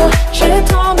réponds pas. J'ai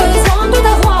tant besoin de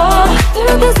t'avoir, du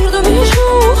plaisir de mes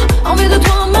jours, envie de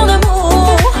toi mon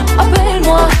amour.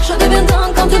 Appelle-moi, je deviens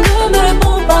dingue quand tu ne me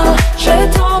réponds pas. J'ai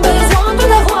tant besoin de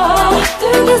t'avoir, du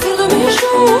plaisir de mes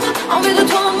jours, envie de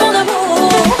toi mon amour.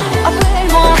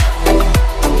 Appelle-moi,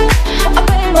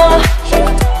 appelle-moi,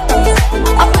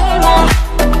 appelle-moi.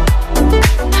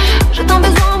 J'ai tant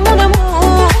besoin mon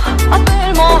amour.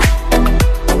 Appelle-moi,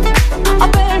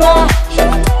 appelle-moi,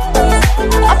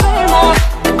 appelle-moi.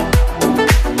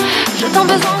 J'ai tant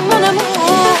besoin mon amour.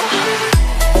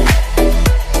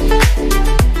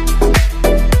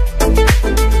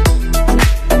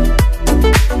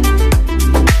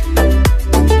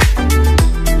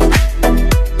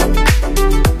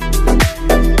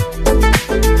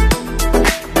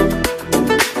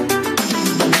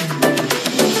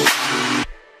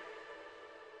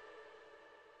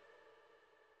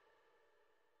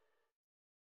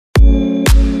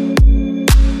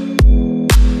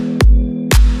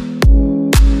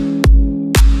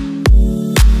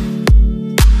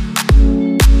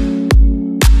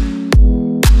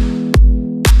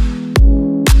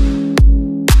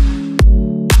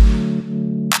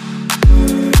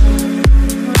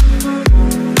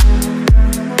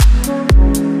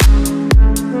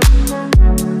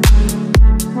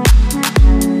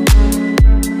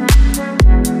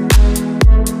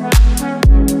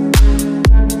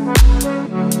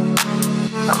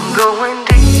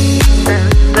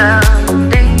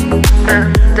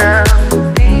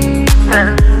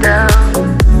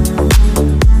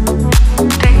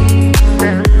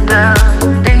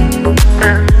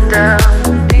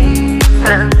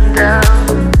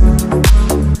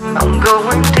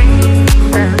 going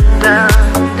deep and down,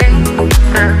 deep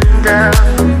and down,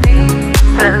 deep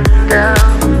and down,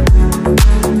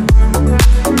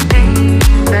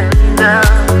 deep and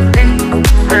down,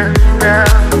 deep and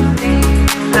down,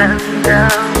 deep and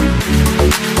down.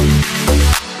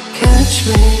 Catch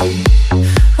me,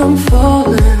 I'm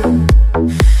falling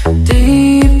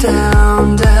deep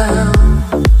down, down.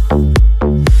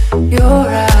 Your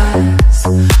eyes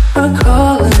are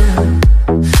calling.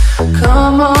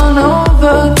 Come on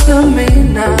over to me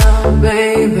now,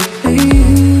 baby, please.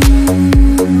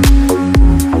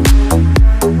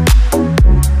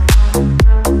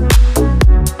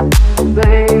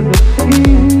 Baby,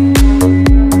 please.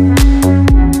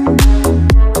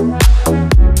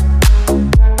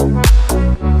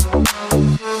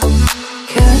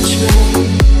 Catch me,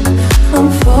 I'm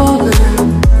falling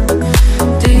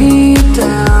deep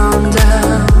down,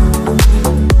 down.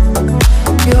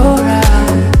 Your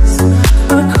eyes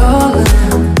are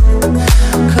calling.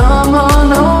 Come on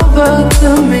over to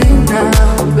me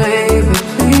now, baby,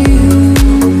 please.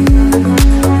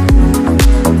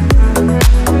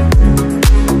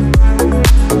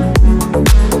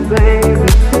 Baby,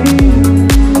 please.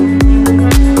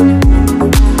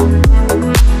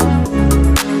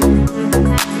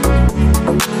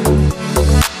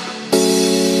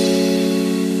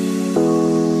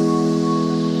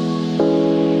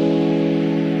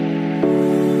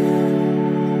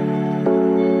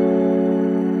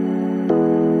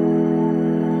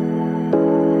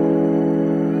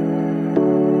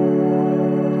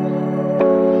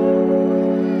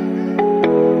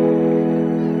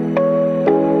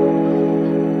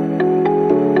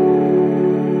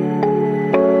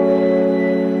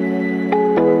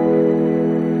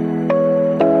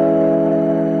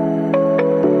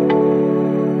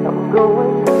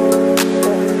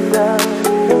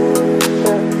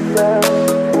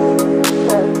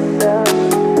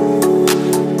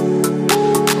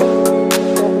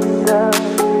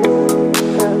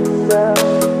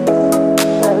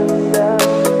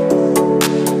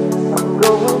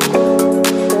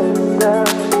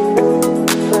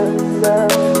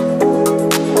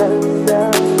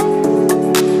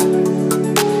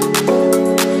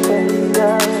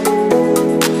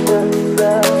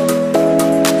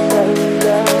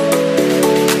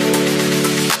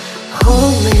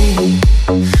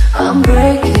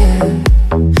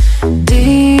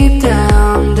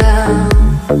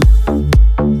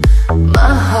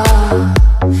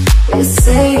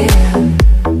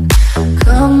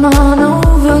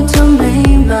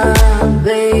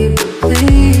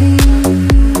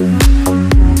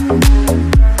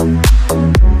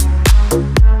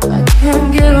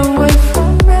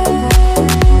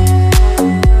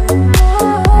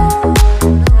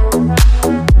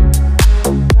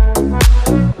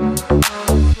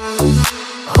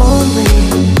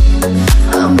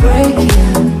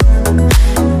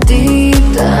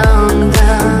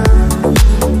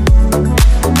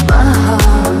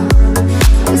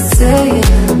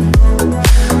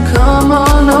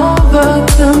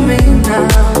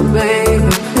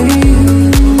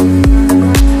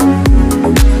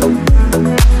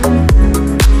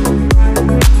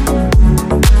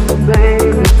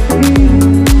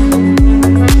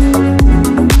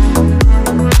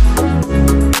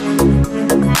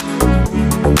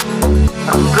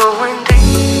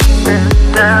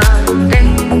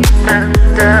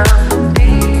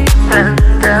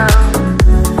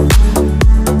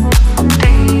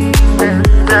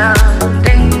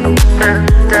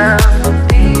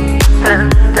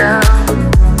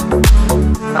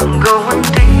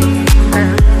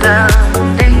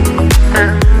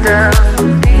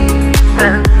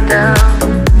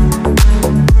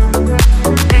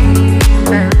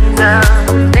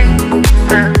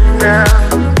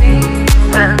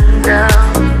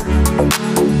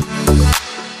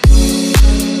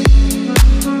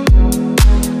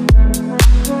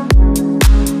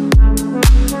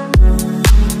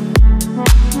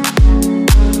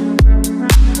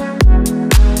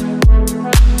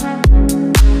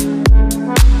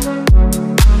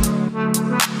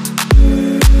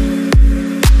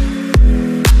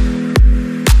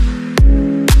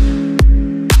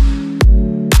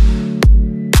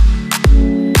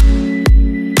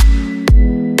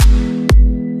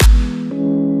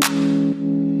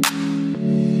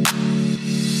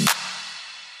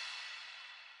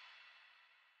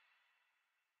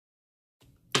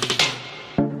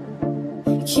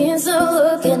 Can't stop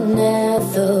looking at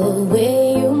the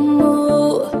way you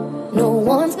move. No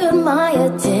one's got my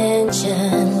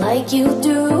attention like you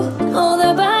do. Hold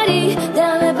that body,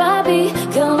 dame papi,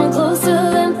 coming closer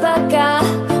than pa' acá.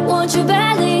 Want you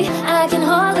badly, I can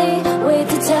hardly wait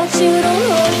to touch you.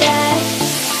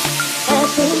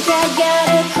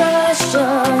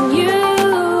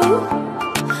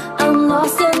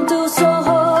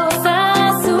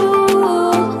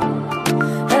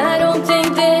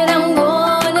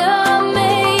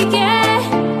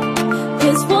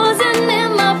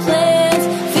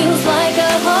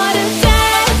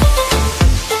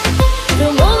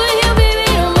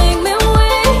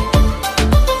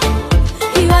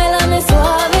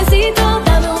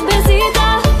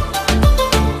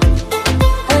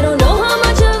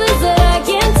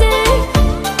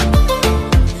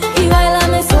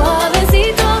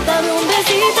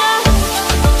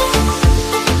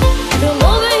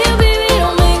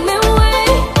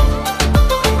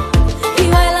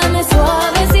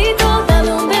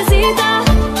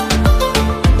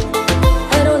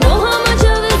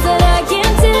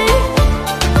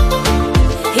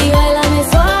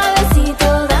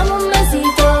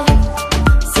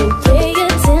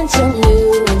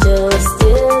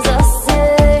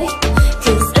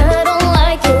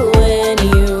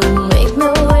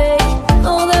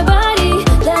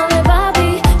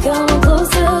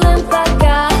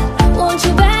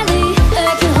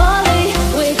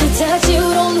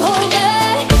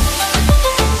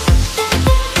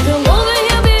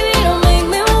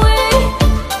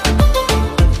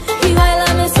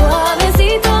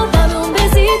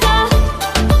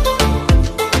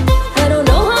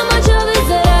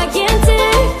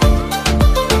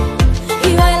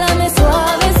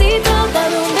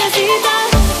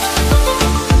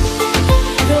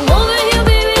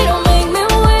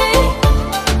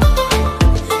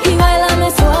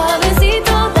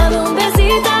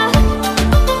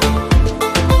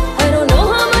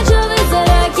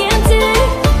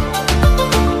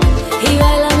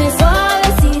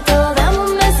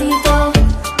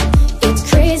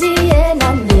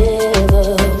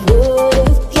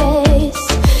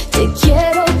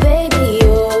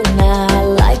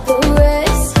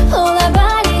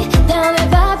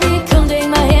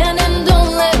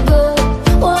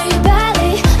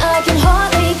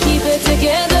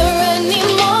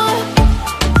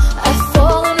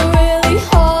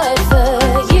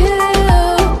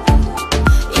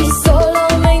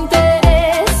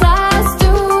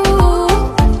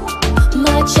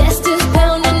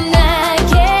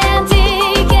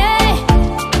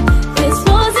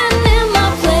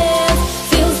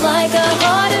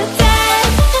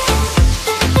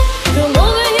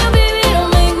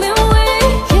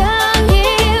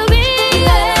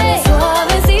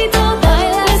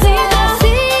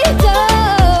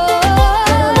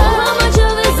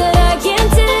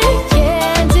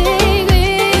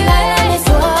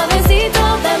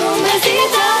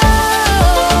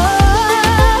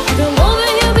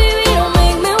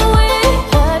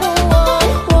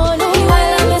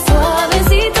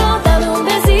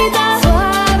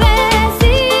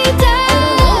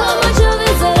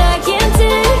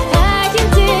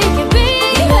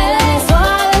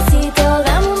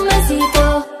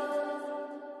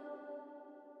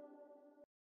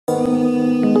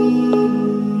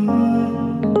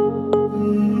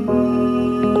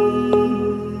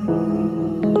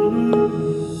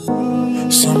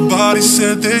 Somebody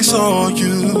said they saw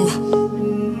you.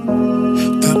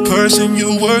 The person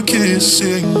you were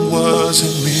kissing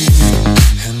wasn't me,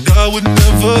 and I would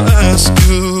never ask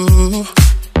you.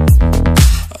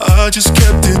 I just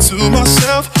kept it to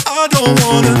myself. I don't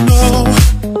wanna know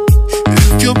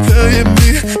if you're playing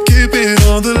me. Keep it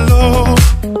on the low,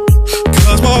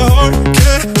 'cause my heart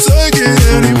can't take it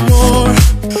anymore.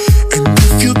 And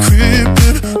if you're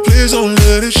creeping, please don't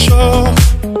let it show.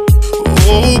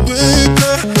 Oh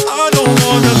baby, I don't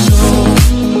wanna know.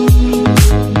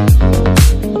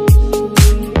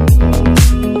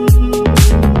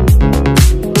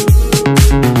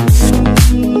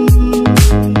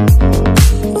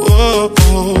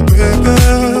 Oh baby,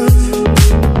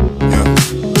 yeah.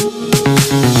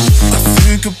 I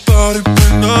think about it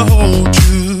when I hold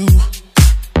you.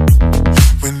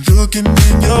 When looking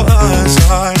in your eyes,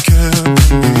 I can't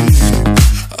believe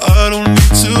I don't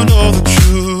need to know the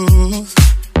truth.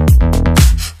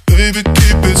 Baby,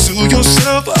 keep it to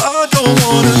yourself. I don't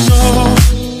wanna know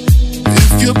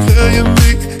if you're playing me.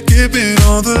 Keep it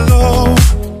on the low,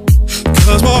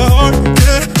 'cause my heart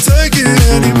can't take it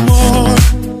anymore.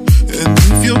 And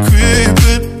if you're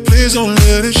creeping, please don't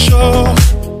let it show.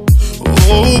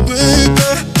 Oh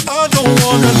baby, I don't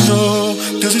wanna know.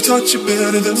 Does he touch you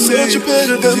better than me?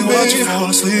 Does he watch you fall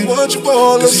asleep?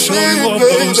 Does he show you all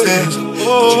those things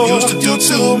that you used to do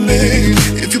to me?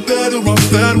 If you're better off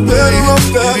that way,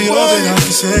 baby,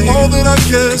 all that I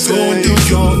can say, go and do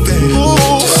your thing.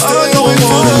 Just stay away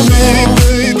from me,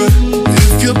 baby.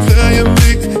 If you're playing me,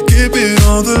 keep it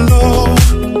on the low,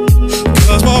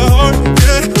 'cause my heart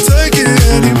can't take it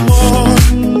anymore.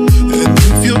 And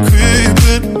if you're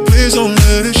creeping, please don't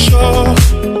let it show.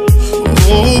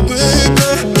 Oh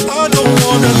baby, I don't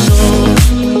wanna know.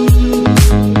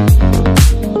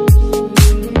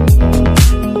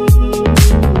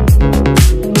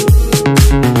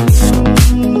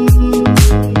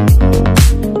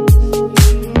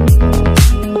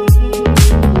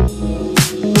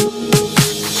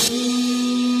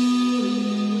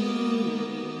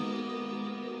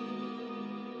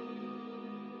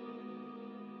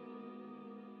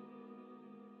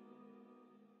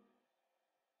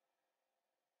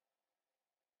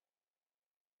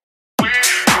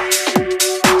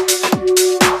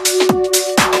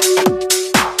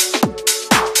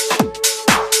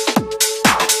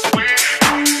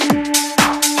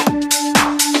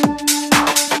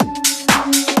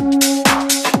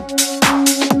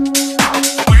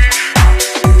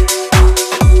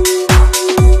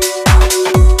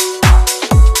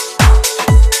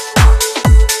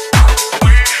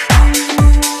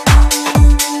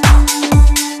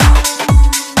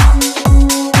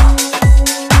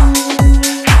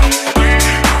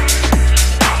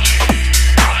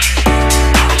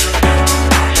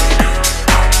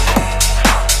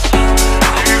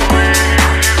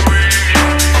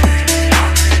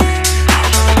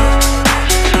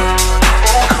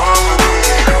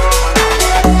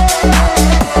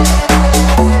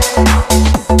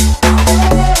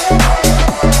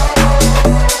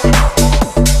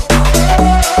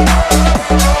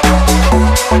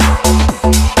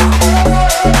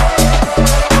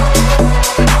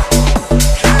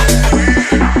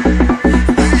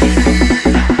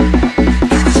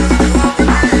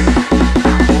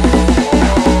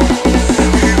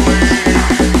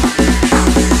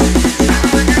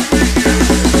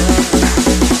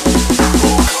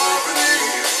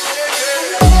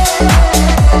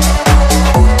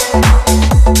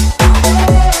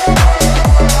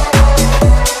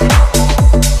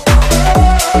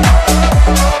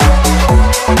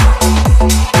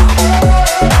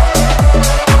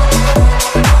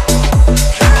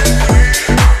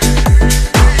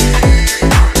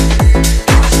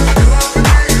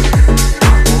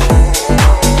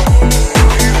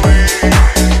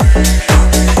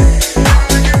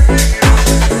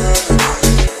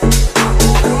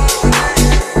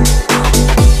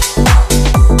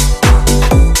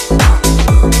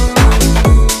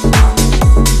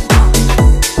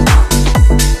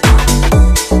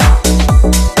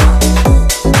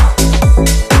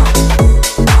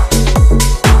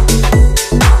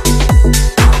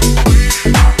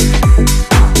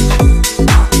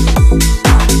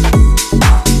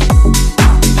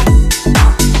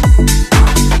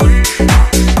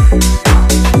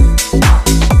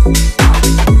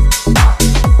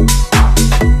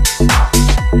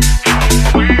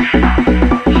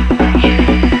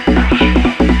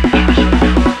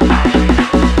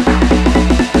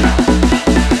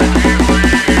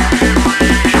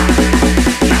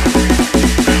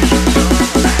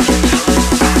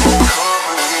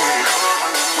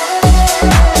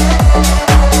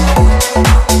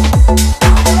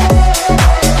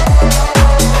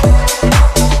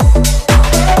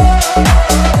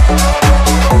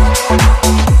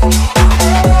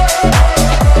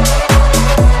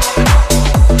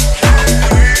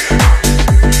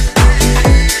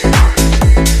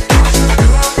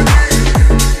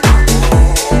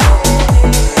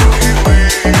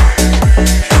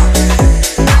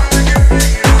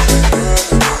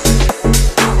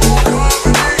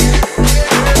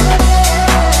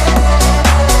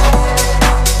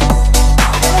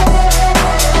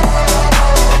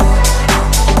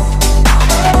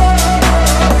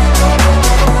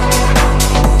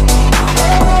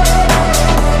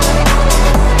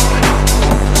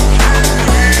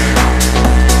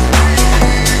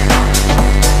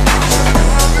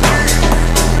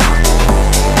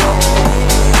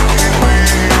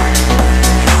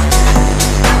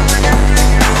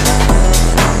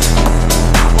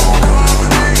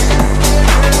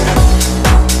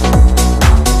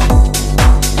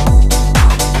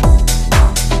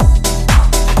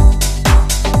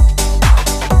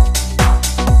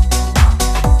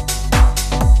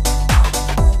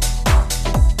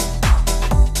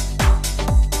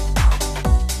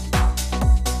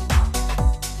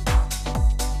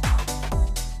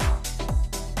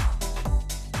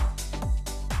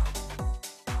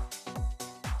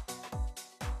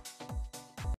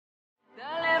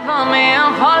 for me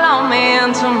and follow me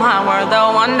into my world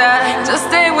of wonder. Just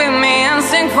stay with me and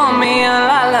sing for me a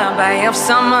lullaby of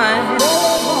summer.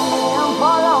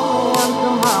 Follow me into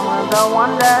my world of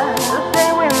wonder. Just stay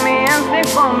with me and sing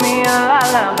for me a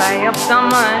lullaby of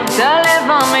summer.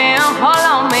 Deliver me and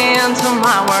follow me into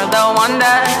my world of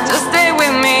wonder. Just stay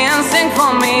with me and sing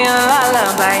for me a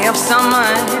lullaby of summer.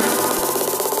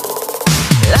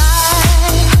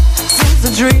 Life seems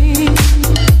a dream.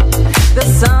 The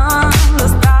sun, the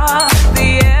stars,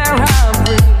 the air I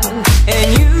breathe, and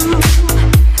you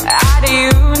are the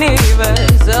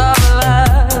universe of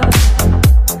love,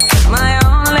 my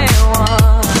only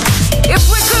one. If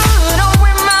we could all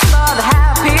remember the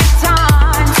happy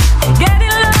times,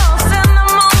 getting lost in the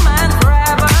moment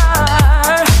forever.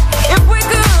 If we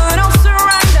could all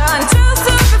surrender and choose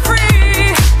to be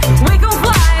free, we could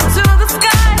fly into the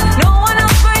sky, no one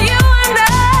else but you and I.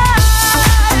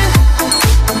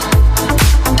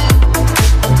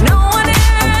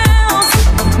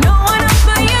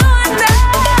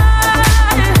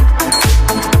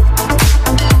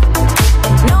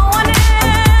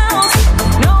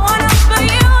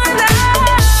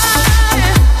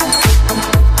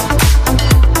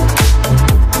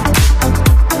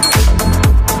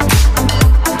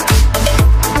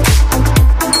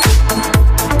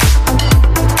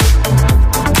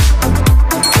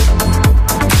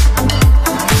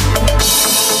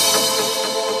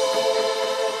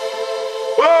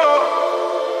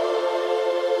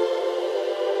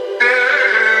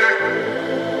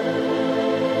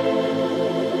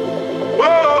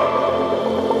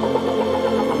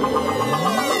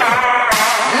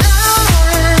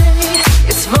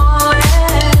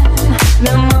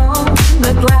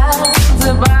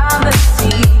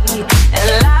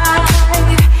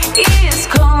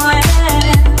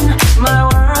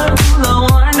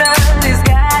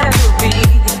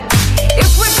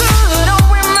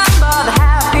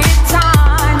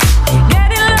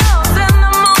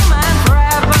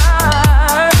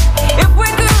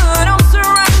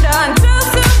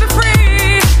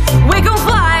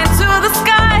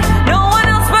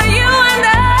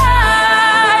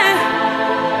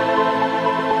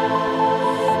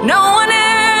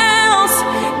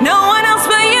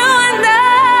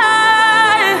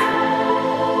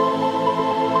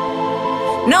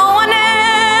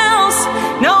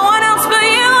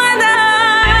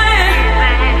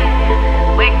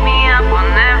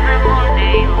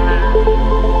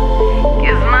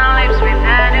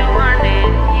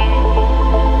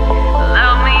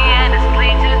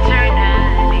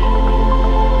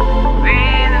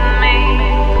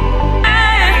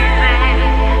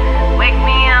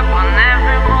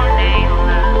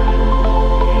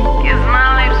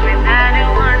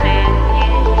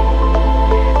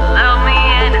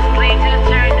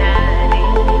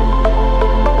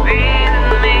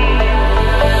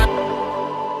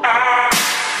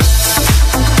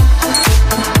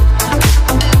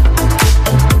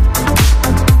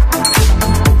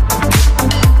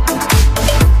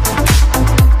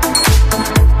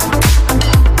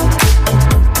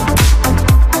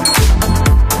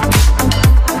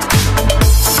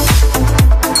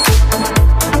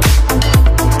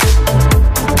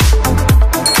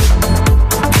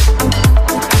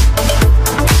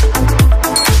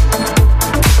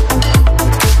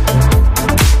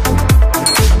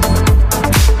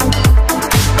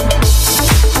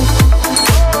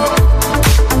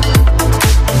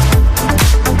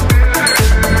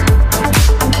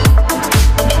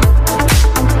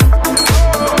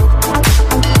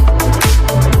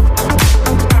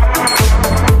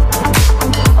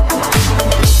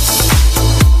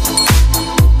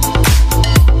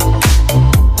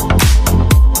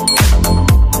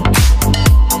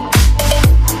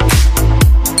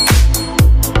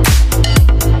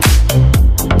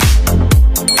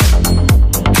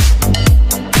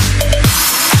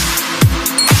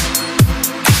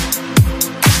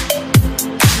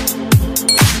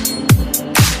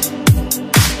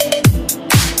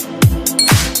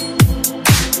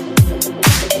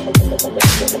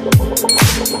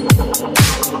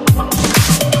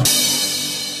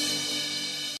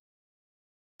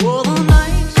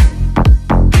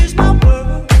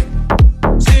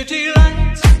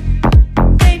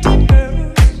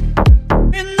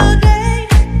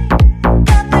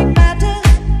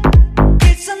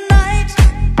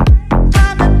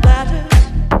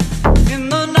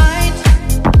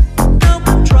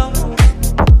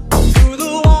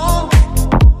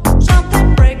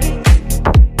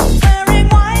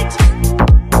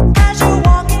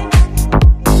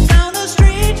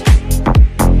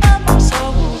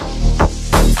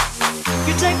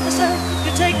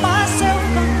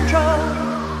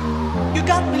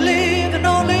 living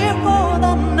only for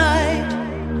the night.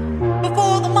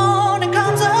 Before the morning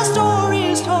comes, a story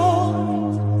is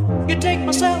told. You take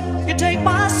my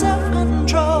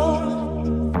self-control.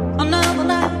 Another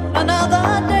night,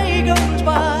 another day goes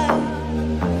by.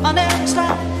 I never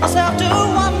stop myself to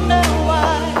wonder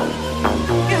why.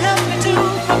 You help me to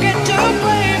forget to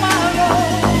play my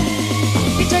role.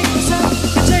 You take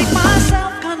my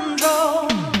self-control.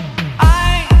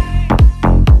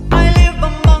 I live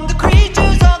among the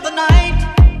creatures of the night.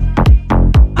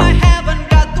 I haven't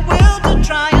got the will to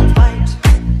try and fight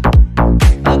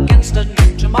against a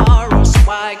new tomorrow, so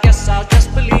I guess I'll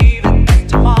just believe it.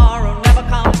 Tomorrow never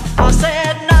comes. I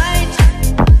said night.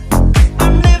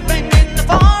 I'm living in the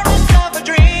forest of a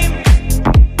dream.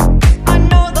 I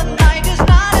know the night is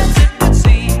not as it would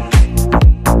seem.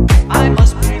 I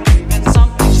must believe in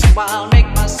something, so I'll make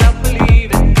myself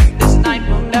believe it. This night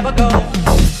will never go.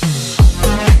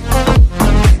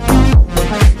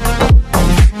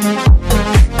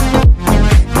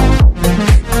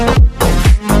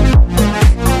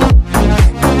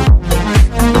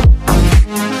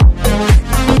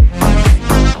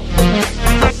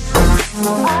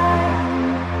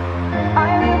 I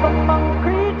live among the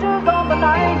creatures of the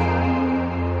night.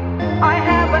 I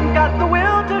haven't got the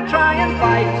will to try and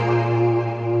fight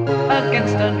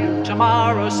against a new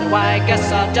tomorrow, so I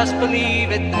guess I'll just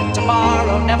believe it.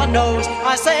 Tomorrow never knows.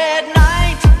 I said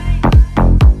night.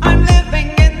 I'm living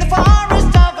in the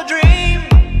forest of a dream.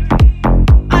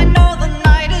 I know the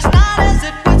night is not as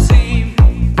it would seem.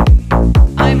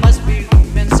 I must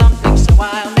believe in something, so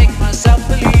I'll make myself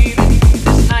believe it.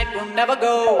 This night will never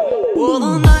go. Oh,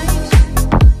 the night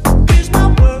is my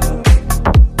world.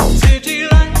 City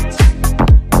lights,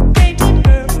 painted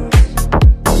girls.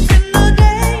 In the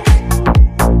day,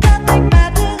 nothing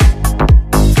matters.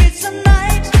 It's a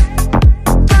night,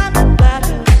 time that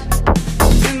matters.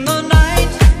 In the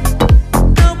night,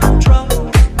 no control.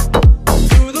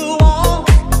 Through the wall,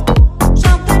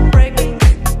 something breaking.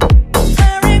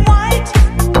 Wearing white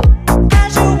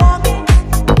as you're walking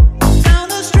down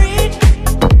the street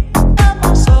of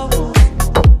my soul.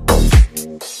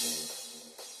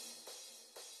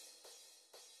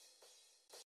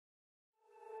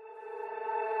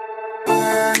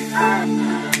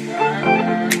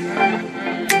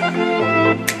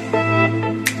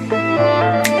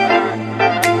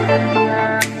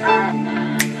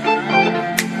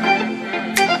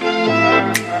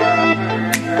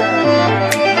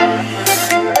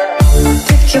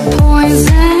 Pick your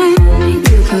poison,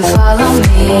 you can follow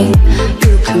me.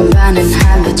 You can run and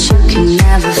hide, but you can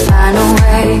never find a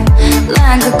way.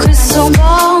 Like a crystal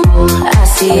ball, I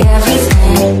see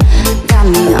everything. Got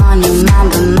me on your mind,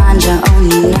 but mind your own,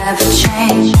 you never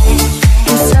change.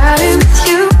 Inside it with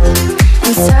you,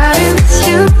 inside it with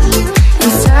you,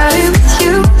 inside it with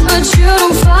you, but you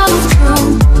don't follow through.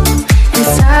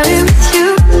 Inside it with you,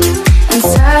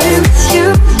 inside it with you,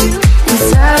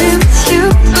 inside it with you,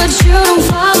 but you don't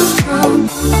follow through.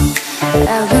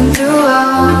 I've been through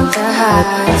all the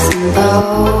highs and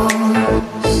lows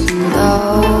and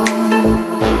lows,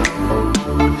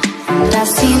 and I've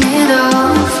seen it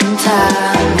all from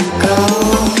time ago,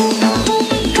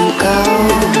 ago.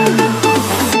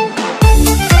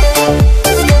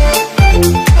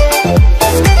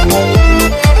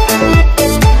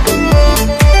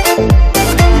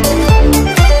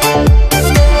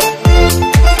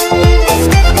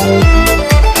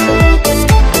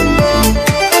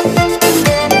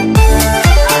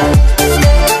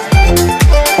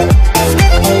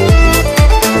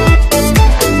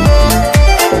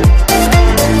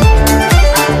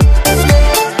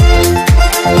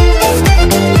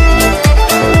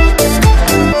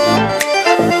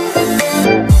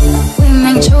 We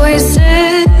make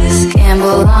choices,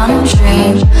 gamble on a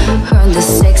dream. Heard the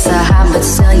stakes are high, but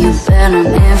still you bet on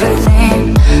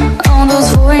everything. All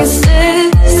those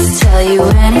voices tell you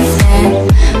anything.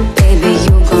 Baby,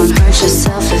 you gon' hurt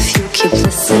yourself if you keep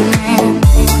listening.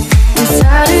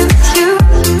 Inside it with you,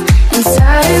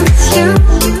 inside it with you,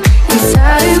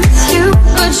 inside it with you,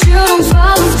 but you don't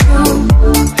follow through.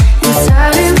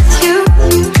 Inside it with you,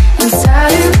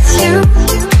 inside it with you,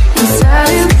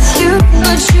 inside it with you,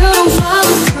 but you don't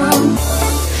follow through.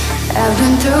 I've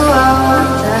been through all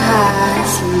the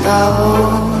highs and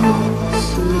lows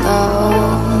and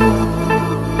lows,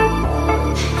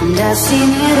 and I've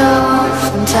seen it all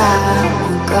from time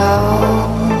ago,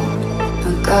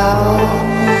 ago.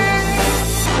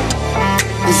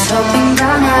 Was hoping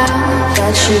by now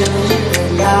that you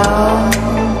would know,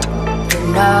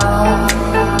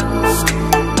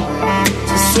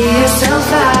 to see yourself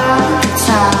out, the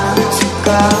time to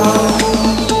go,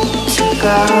 to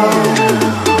go.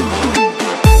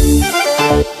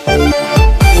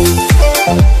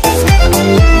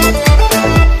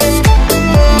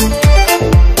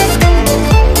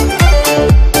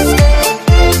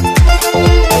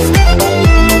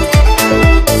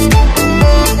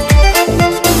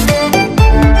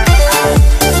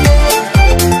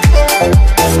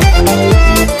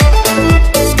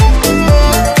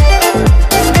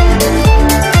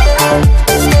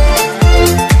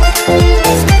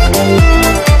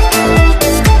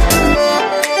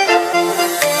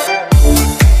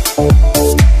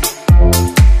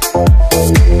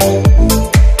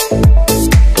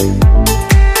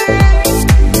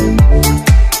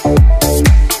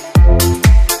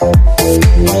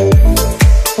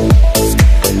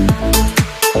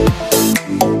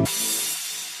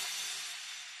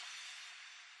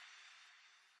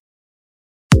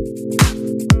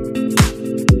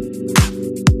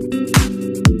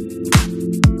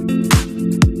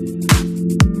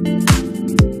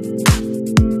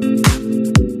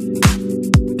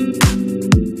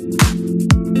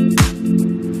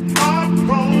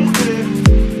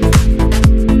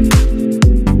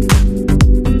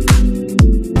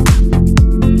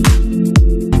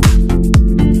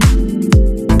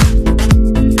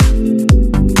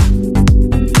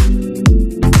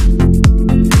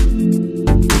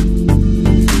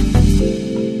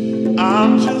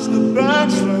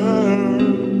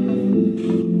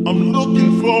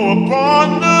 looking for a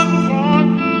partner,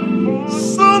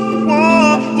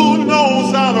 someone who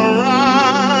knows how to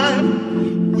ride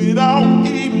without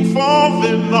even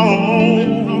falling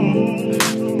on.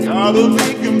 Gotta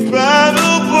be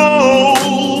compatible,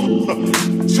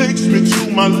 takes me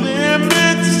to my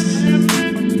limits.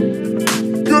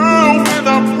 Girl, when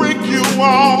I break you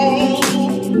off,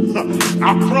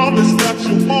 I promise that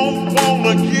you won't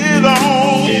wanna get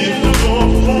on. If you're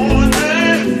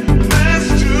morning, let's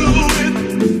do it.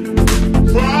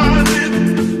 Ride it,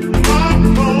 my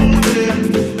pony,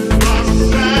 my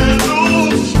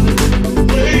sandals,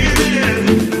 waiting,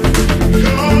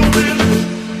 coming,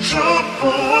 jump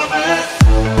on it.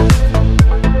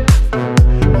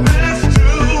 Let's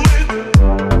do it,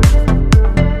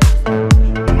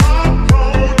 my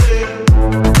pony.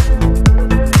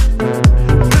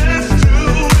 Let's do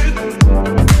it,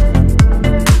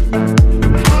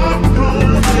 my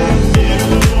pony.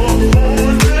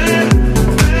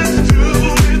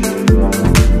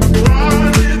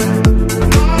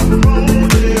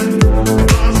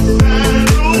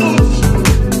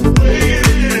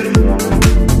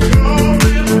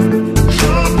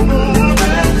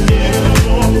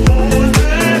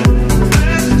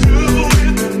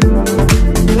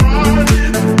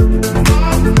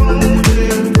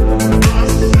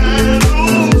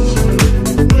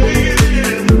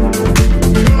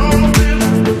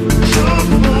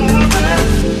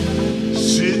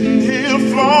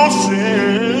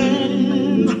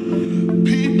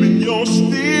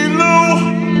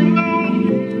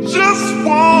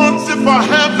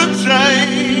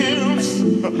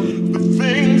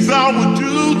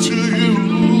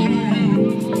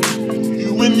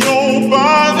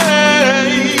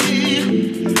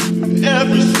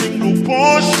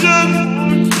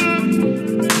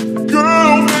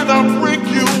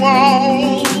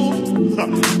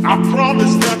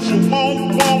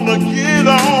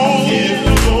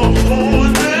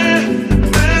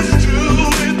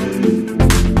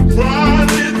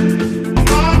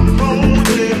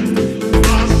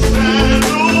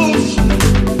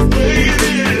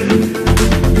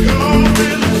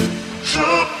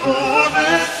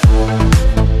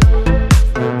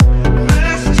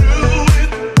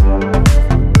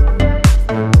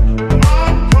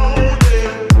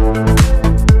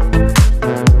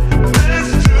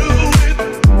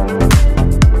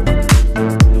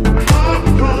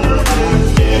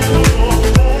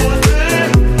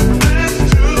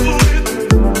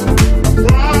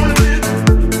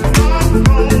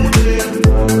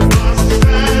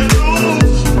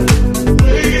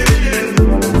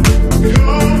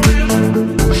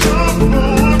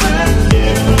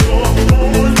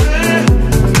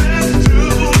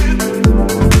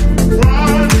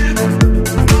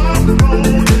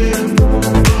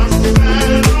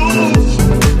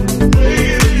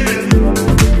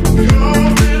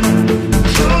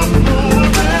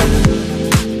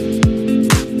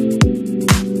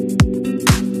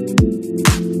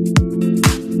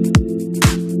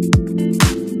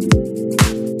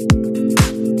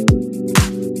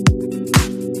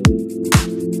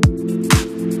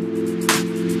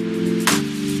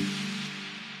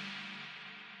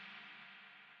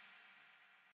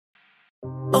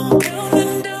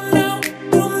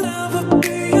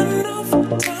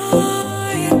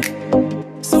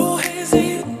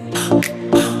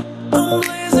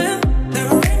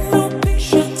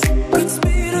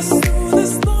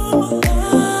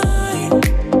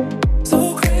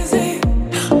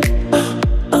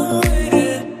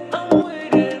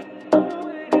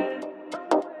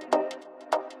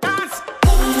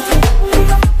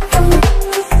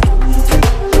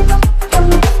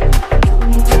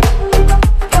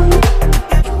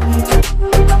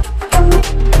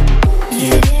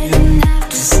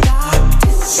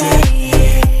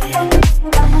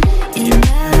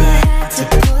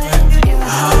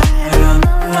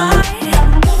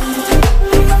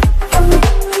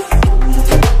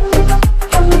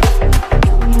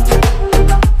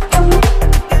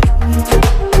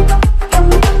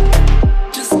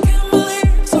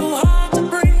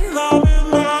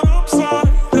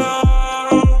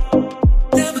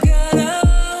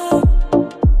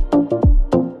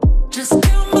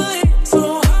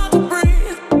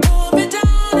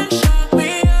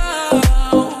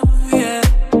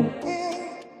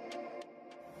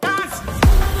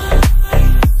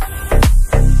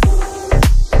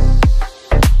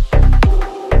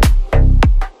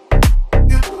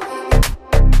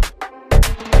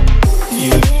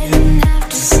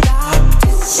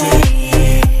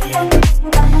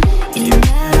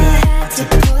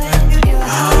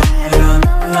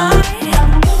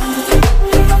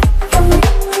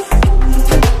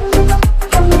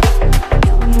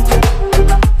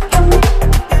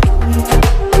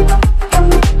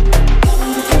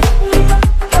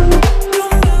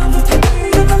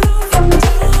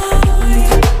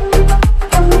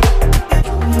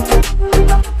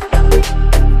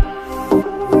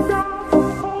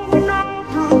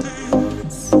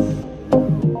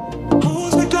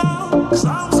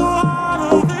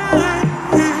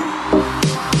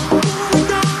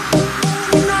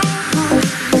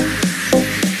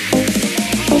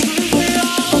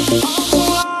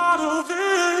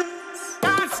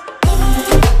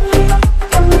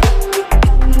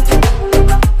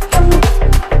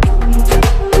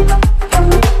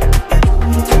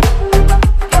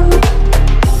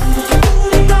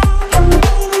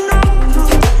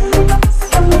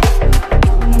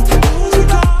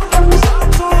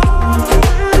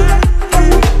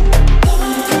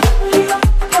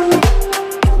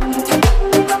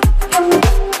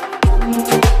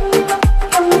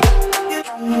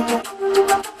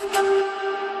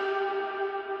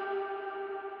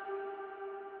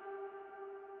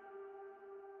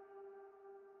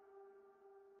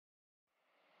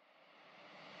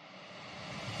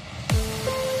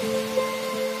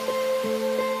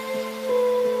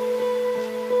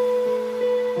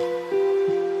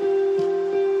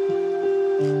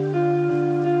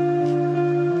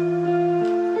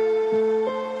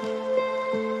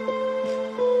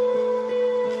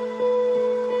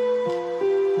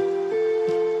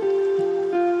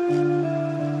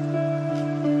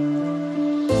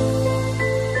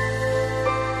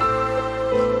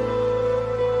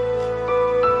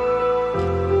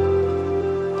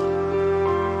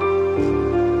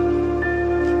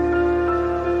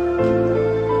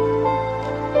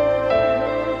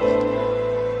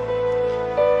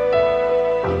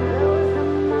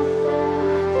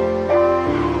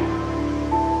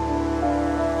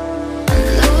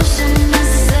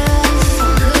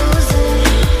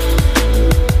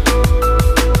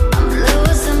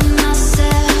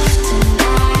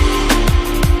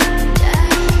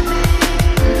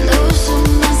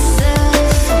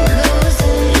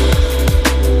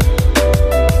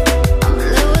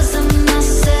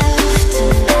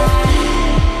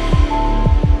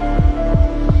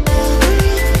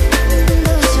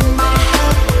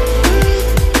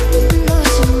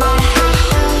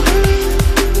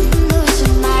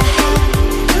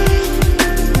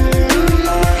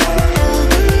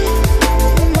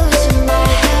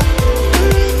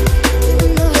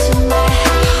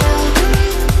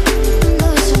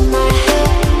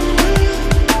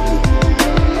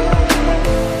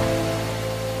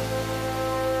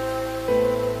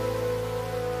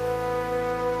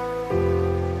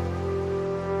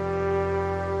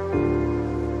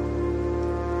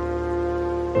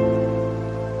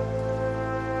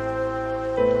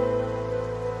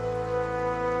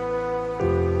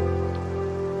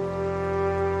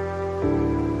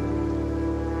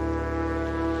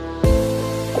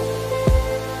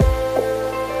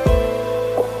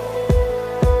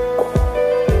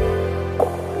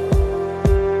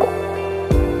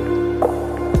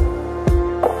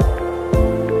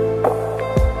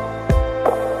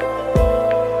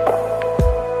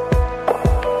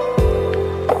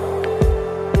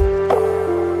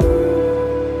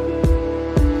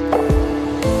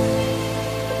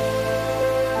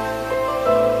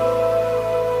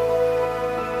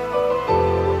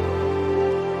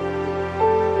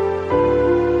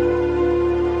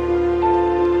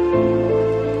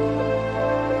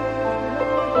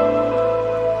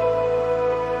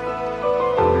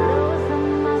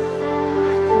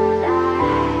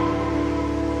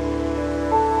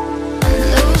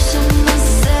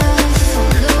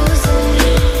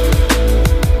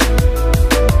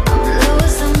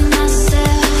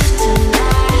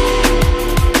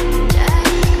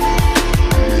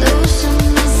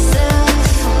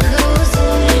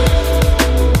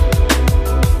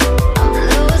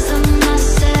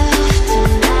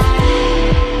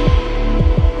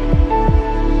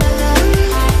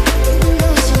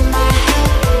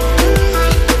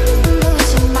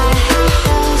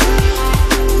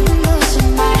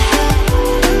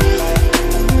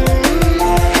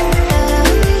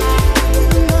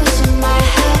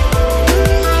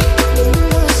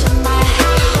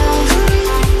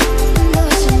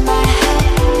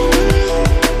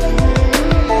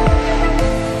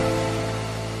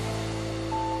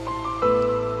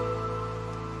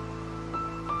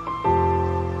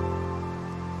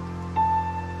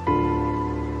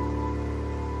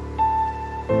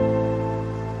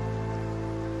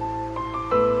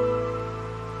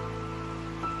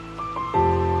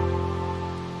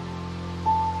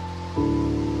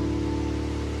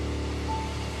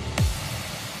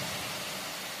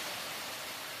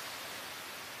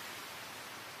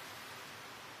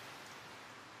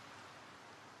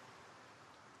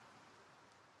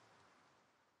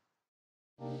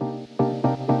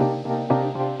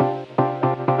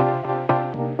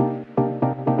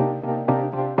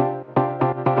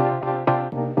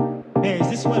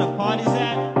 this where the party's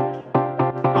at?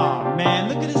 Aw, man,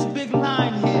 look at this big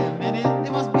line here, man.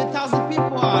 There must be 1,000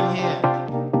 people out here.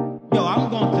 Yo, I'm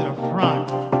going to the front.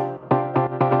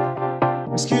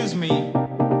 Excuse Excuse me.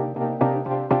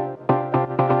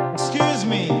 Excuse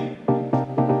me.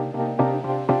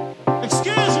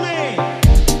 Excuse me.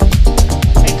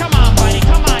 Hey, come on, buddy.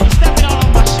 Come on. You're stepping all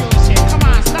over my shoes here. Come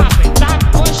on, stop it. Stop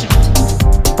pushing.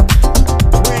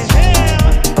 We're here.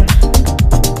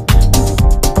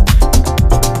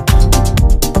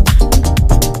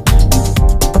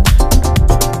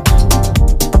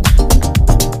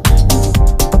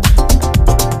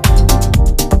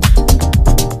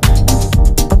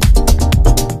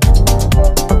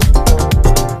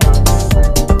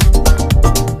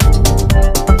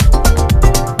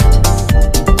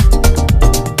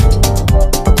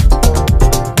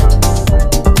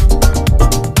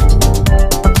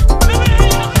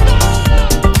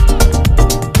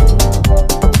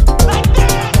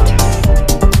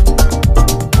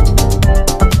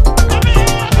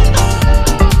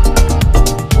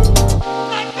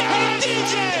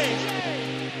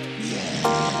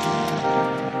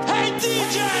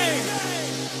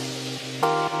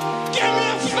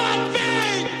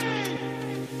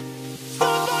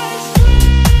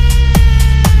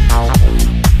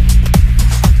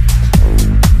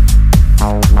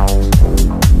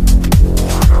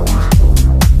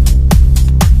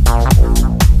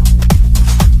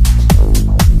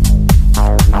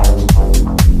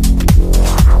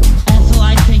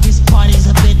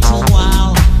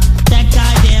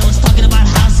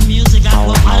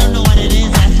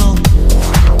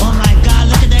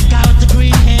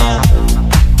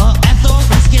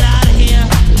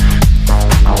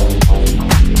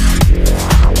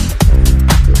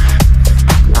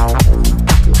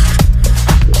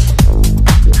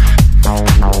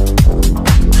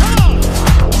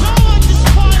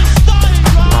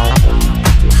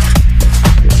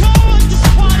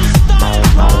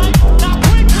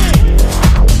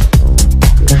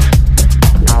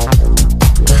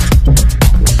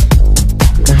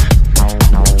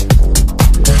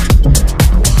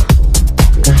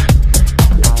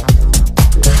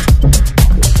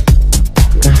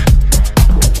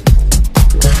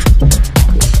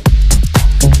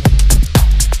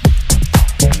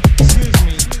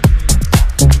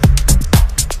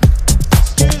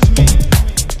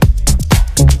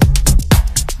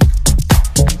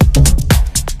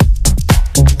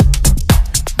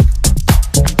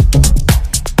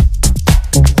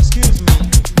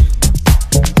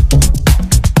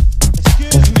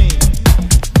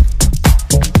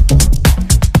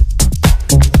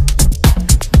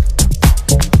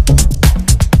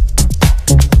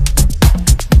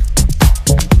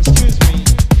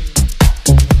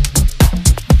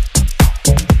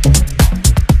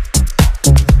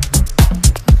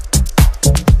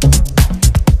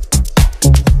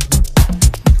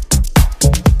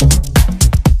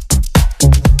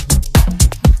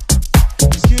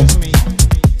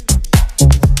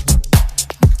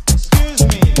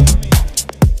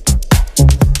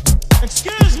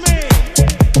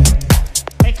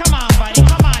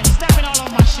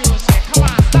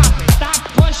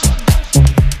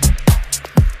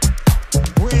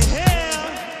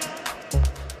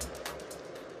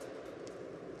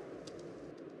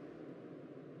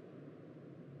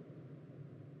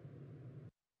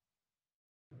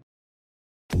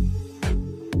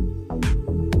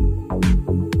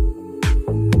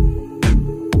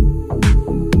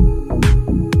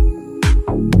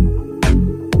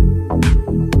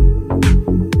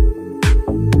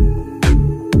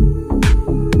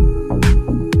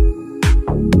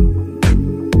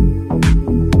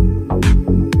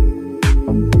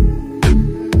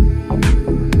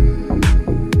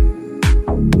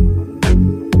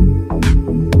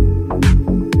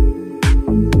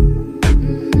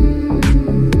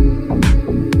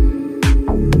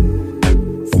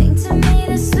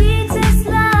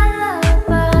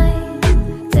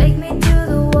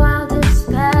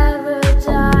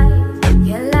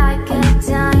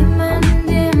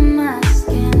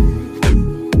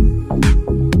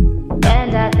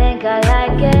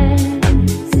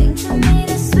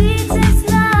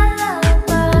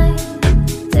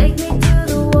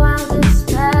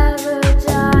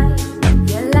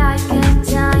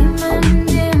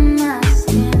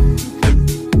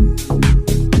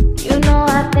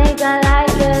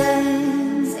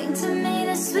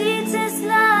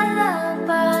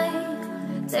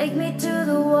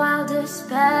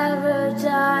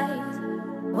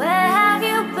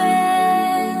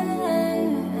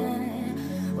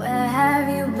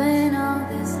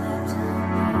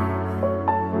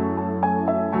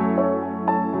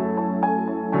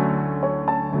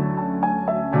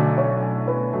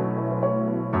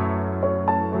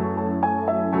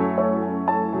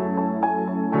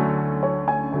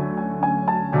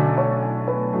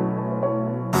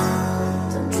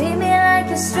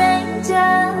 like a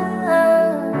stranger.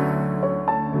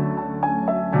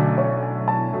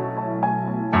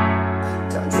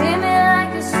 Don't treat me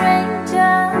like a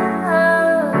stranger.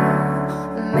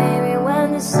 Maybe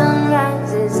when the sun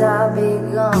rises, I'll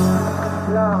be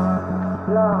gone, gone,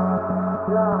 gone,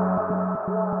 gone.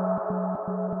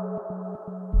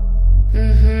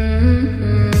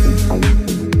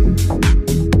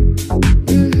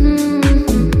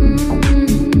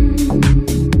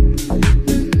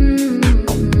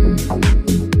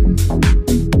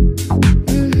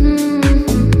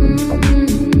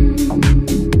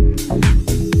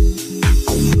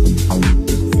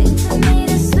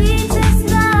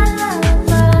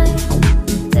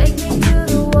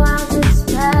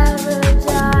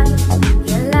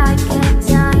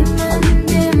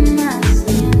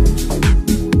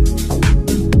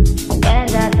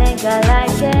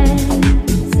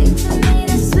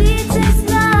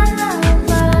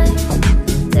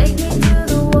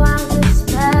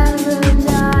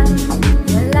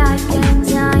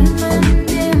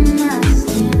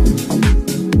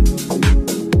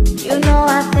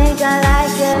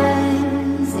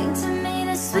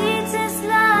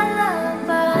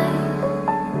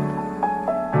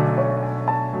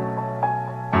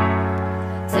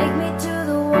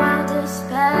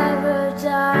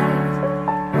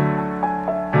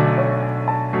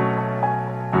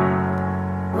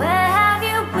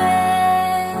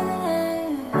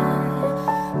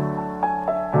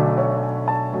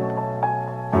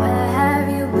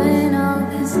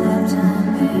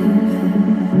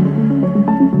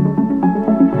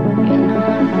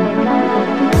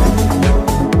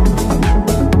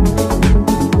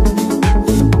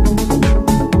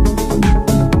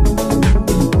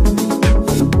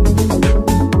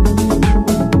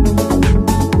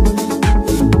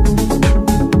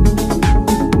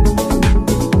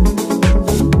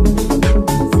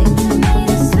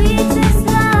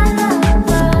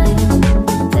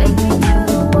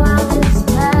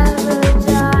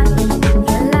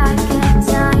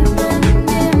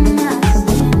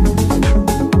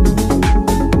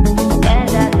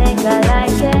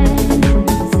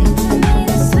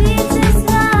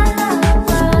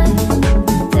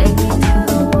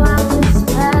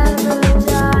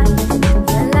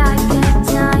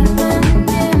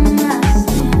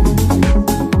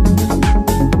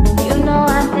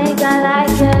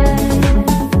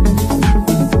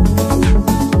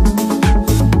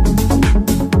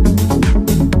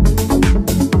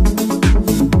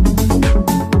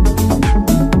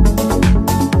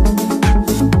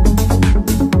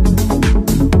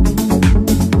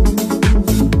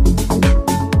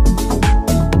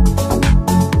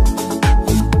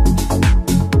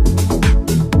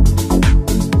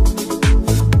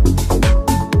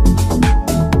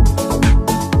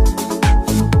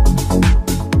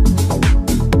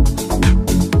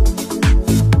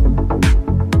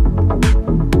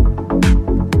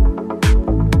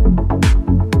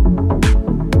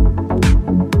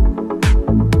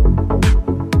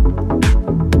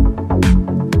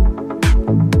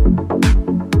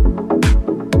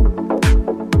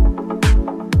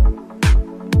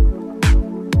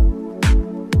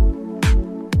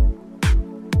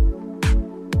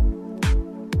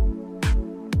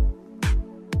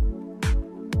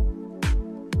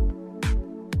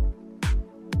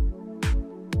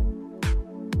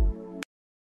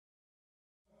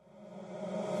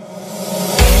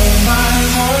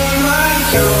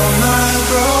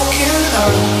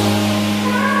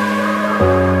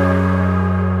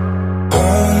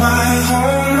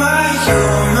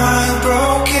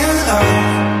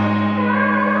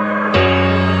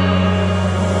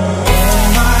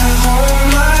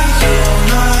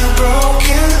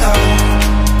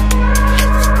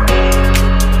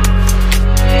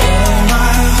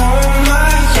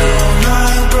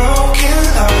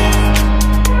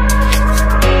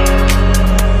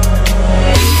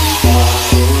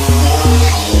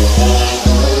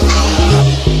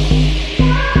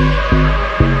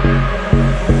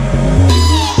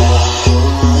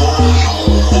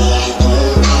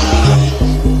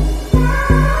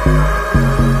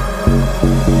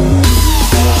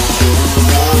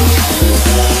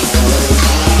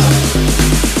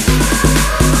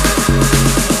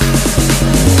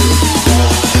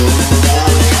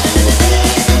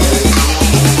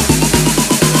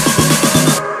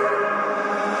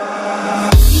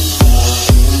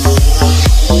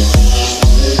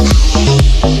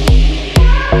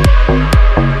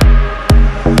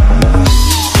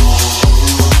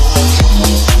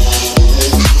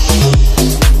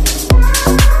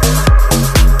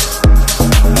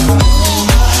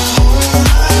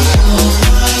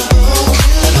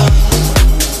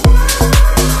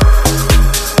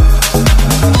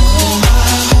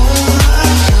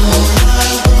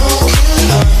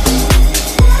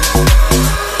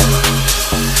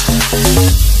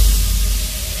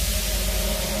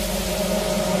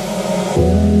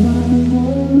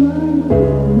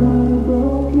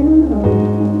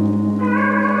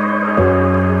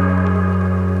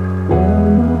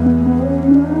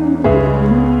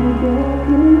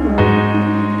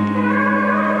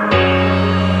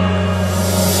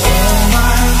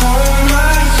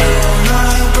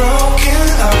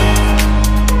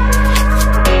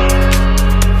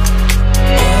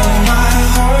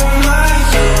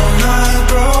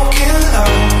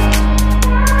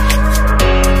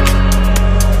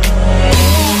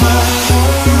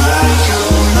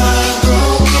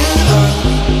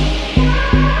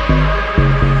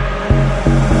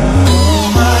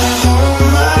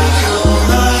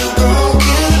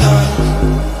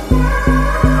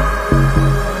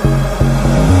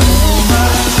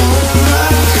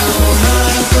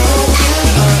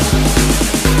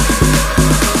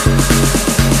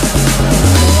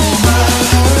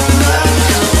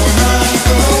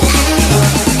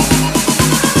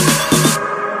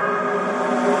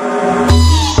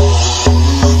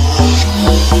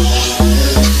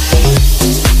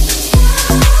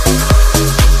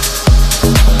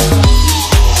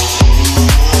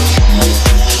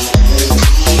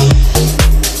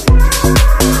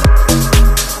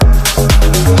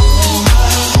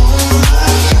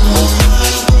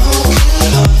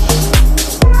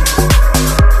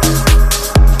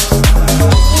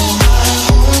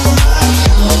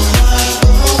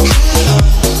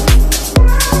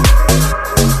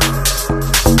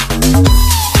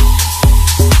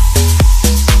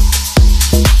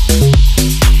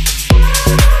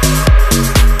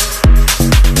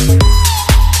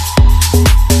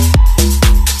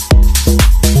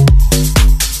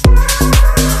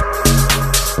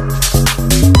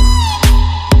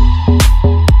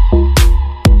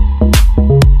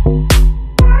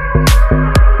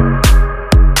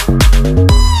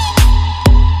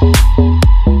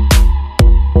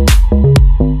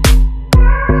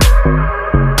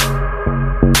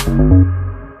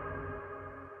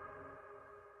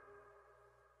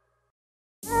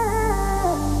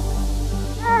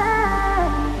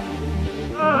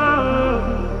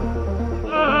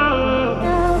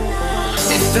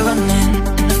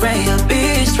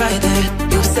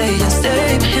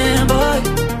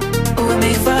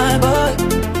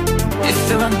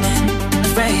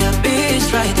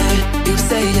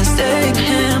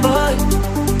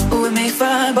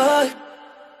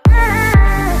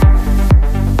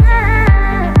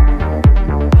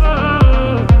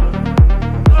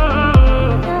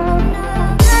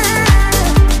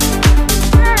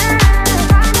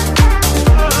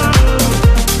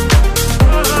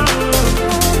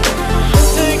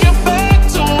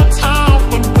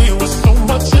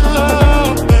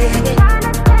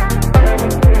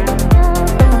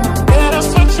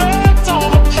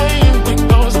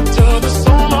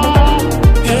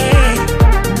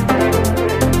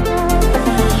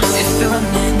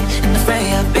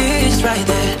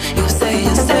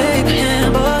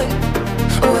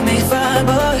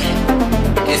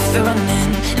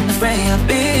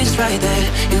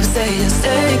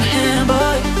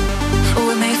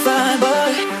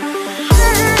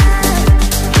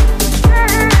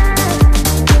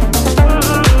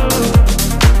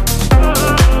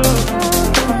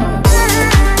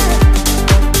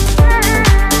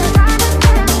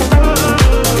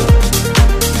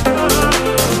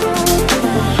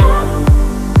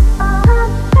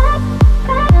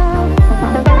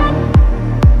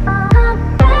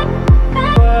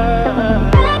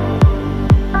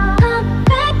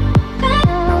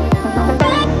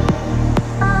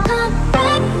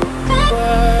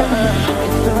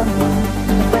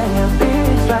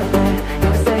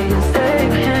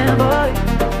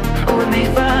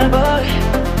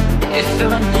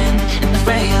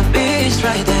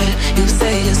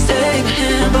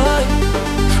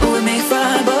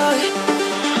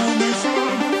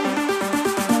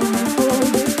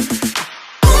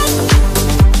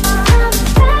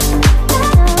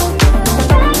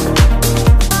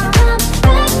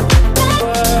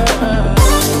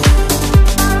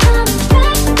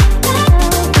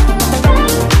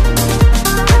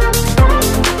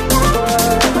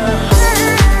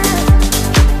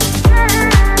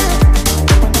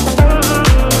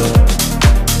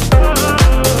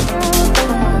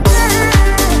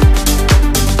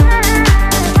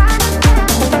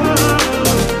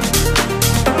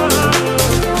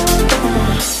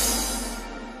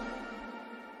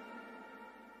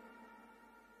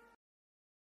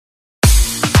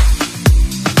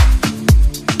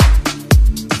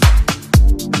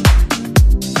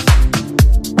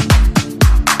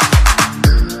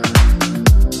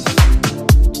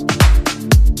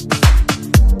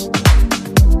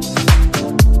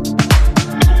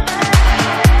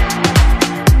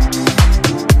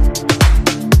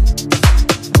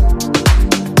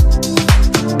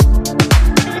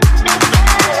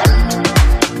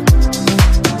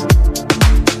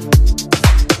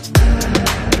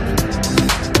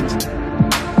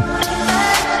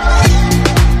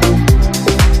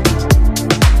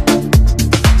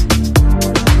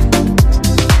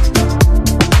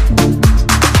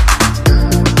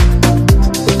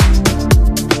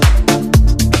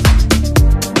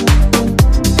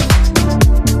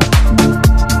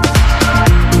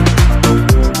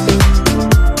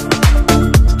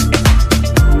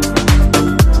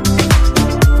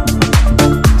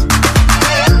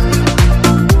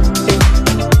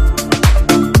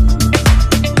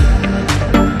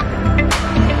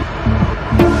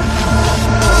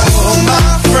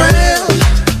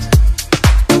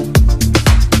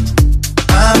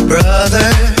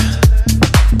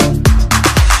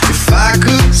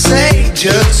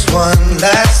 just one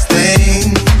last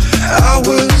thing, I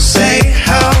would say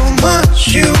how much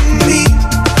you mean.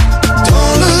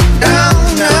 Don't look down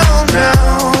now,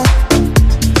 now,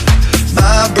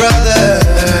 my brother.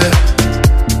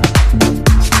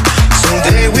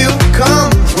 Someday will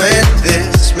come when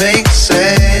this makes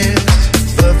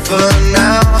sense, but for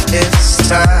now it's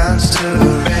time to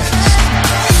rest.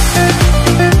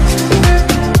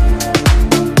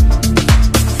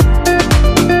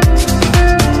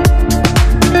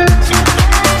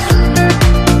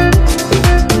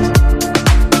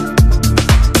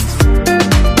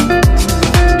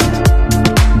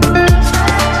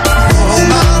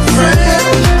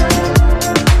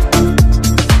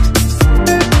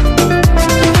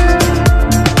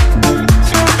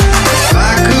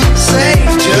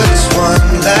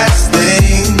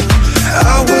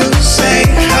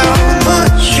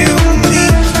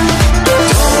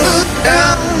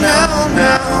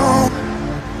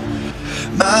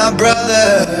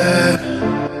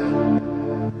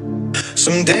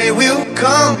 Someday will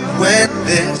come when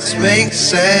this makes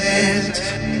sense,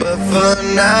 but for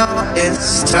now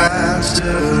it's time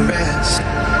to rest.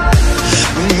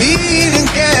 We'll meet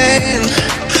again.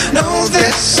 No,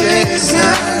 this is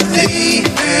not the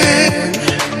end.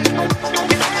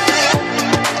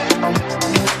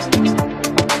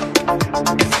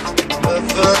 But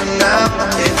for now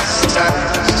it's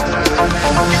time to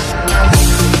rest.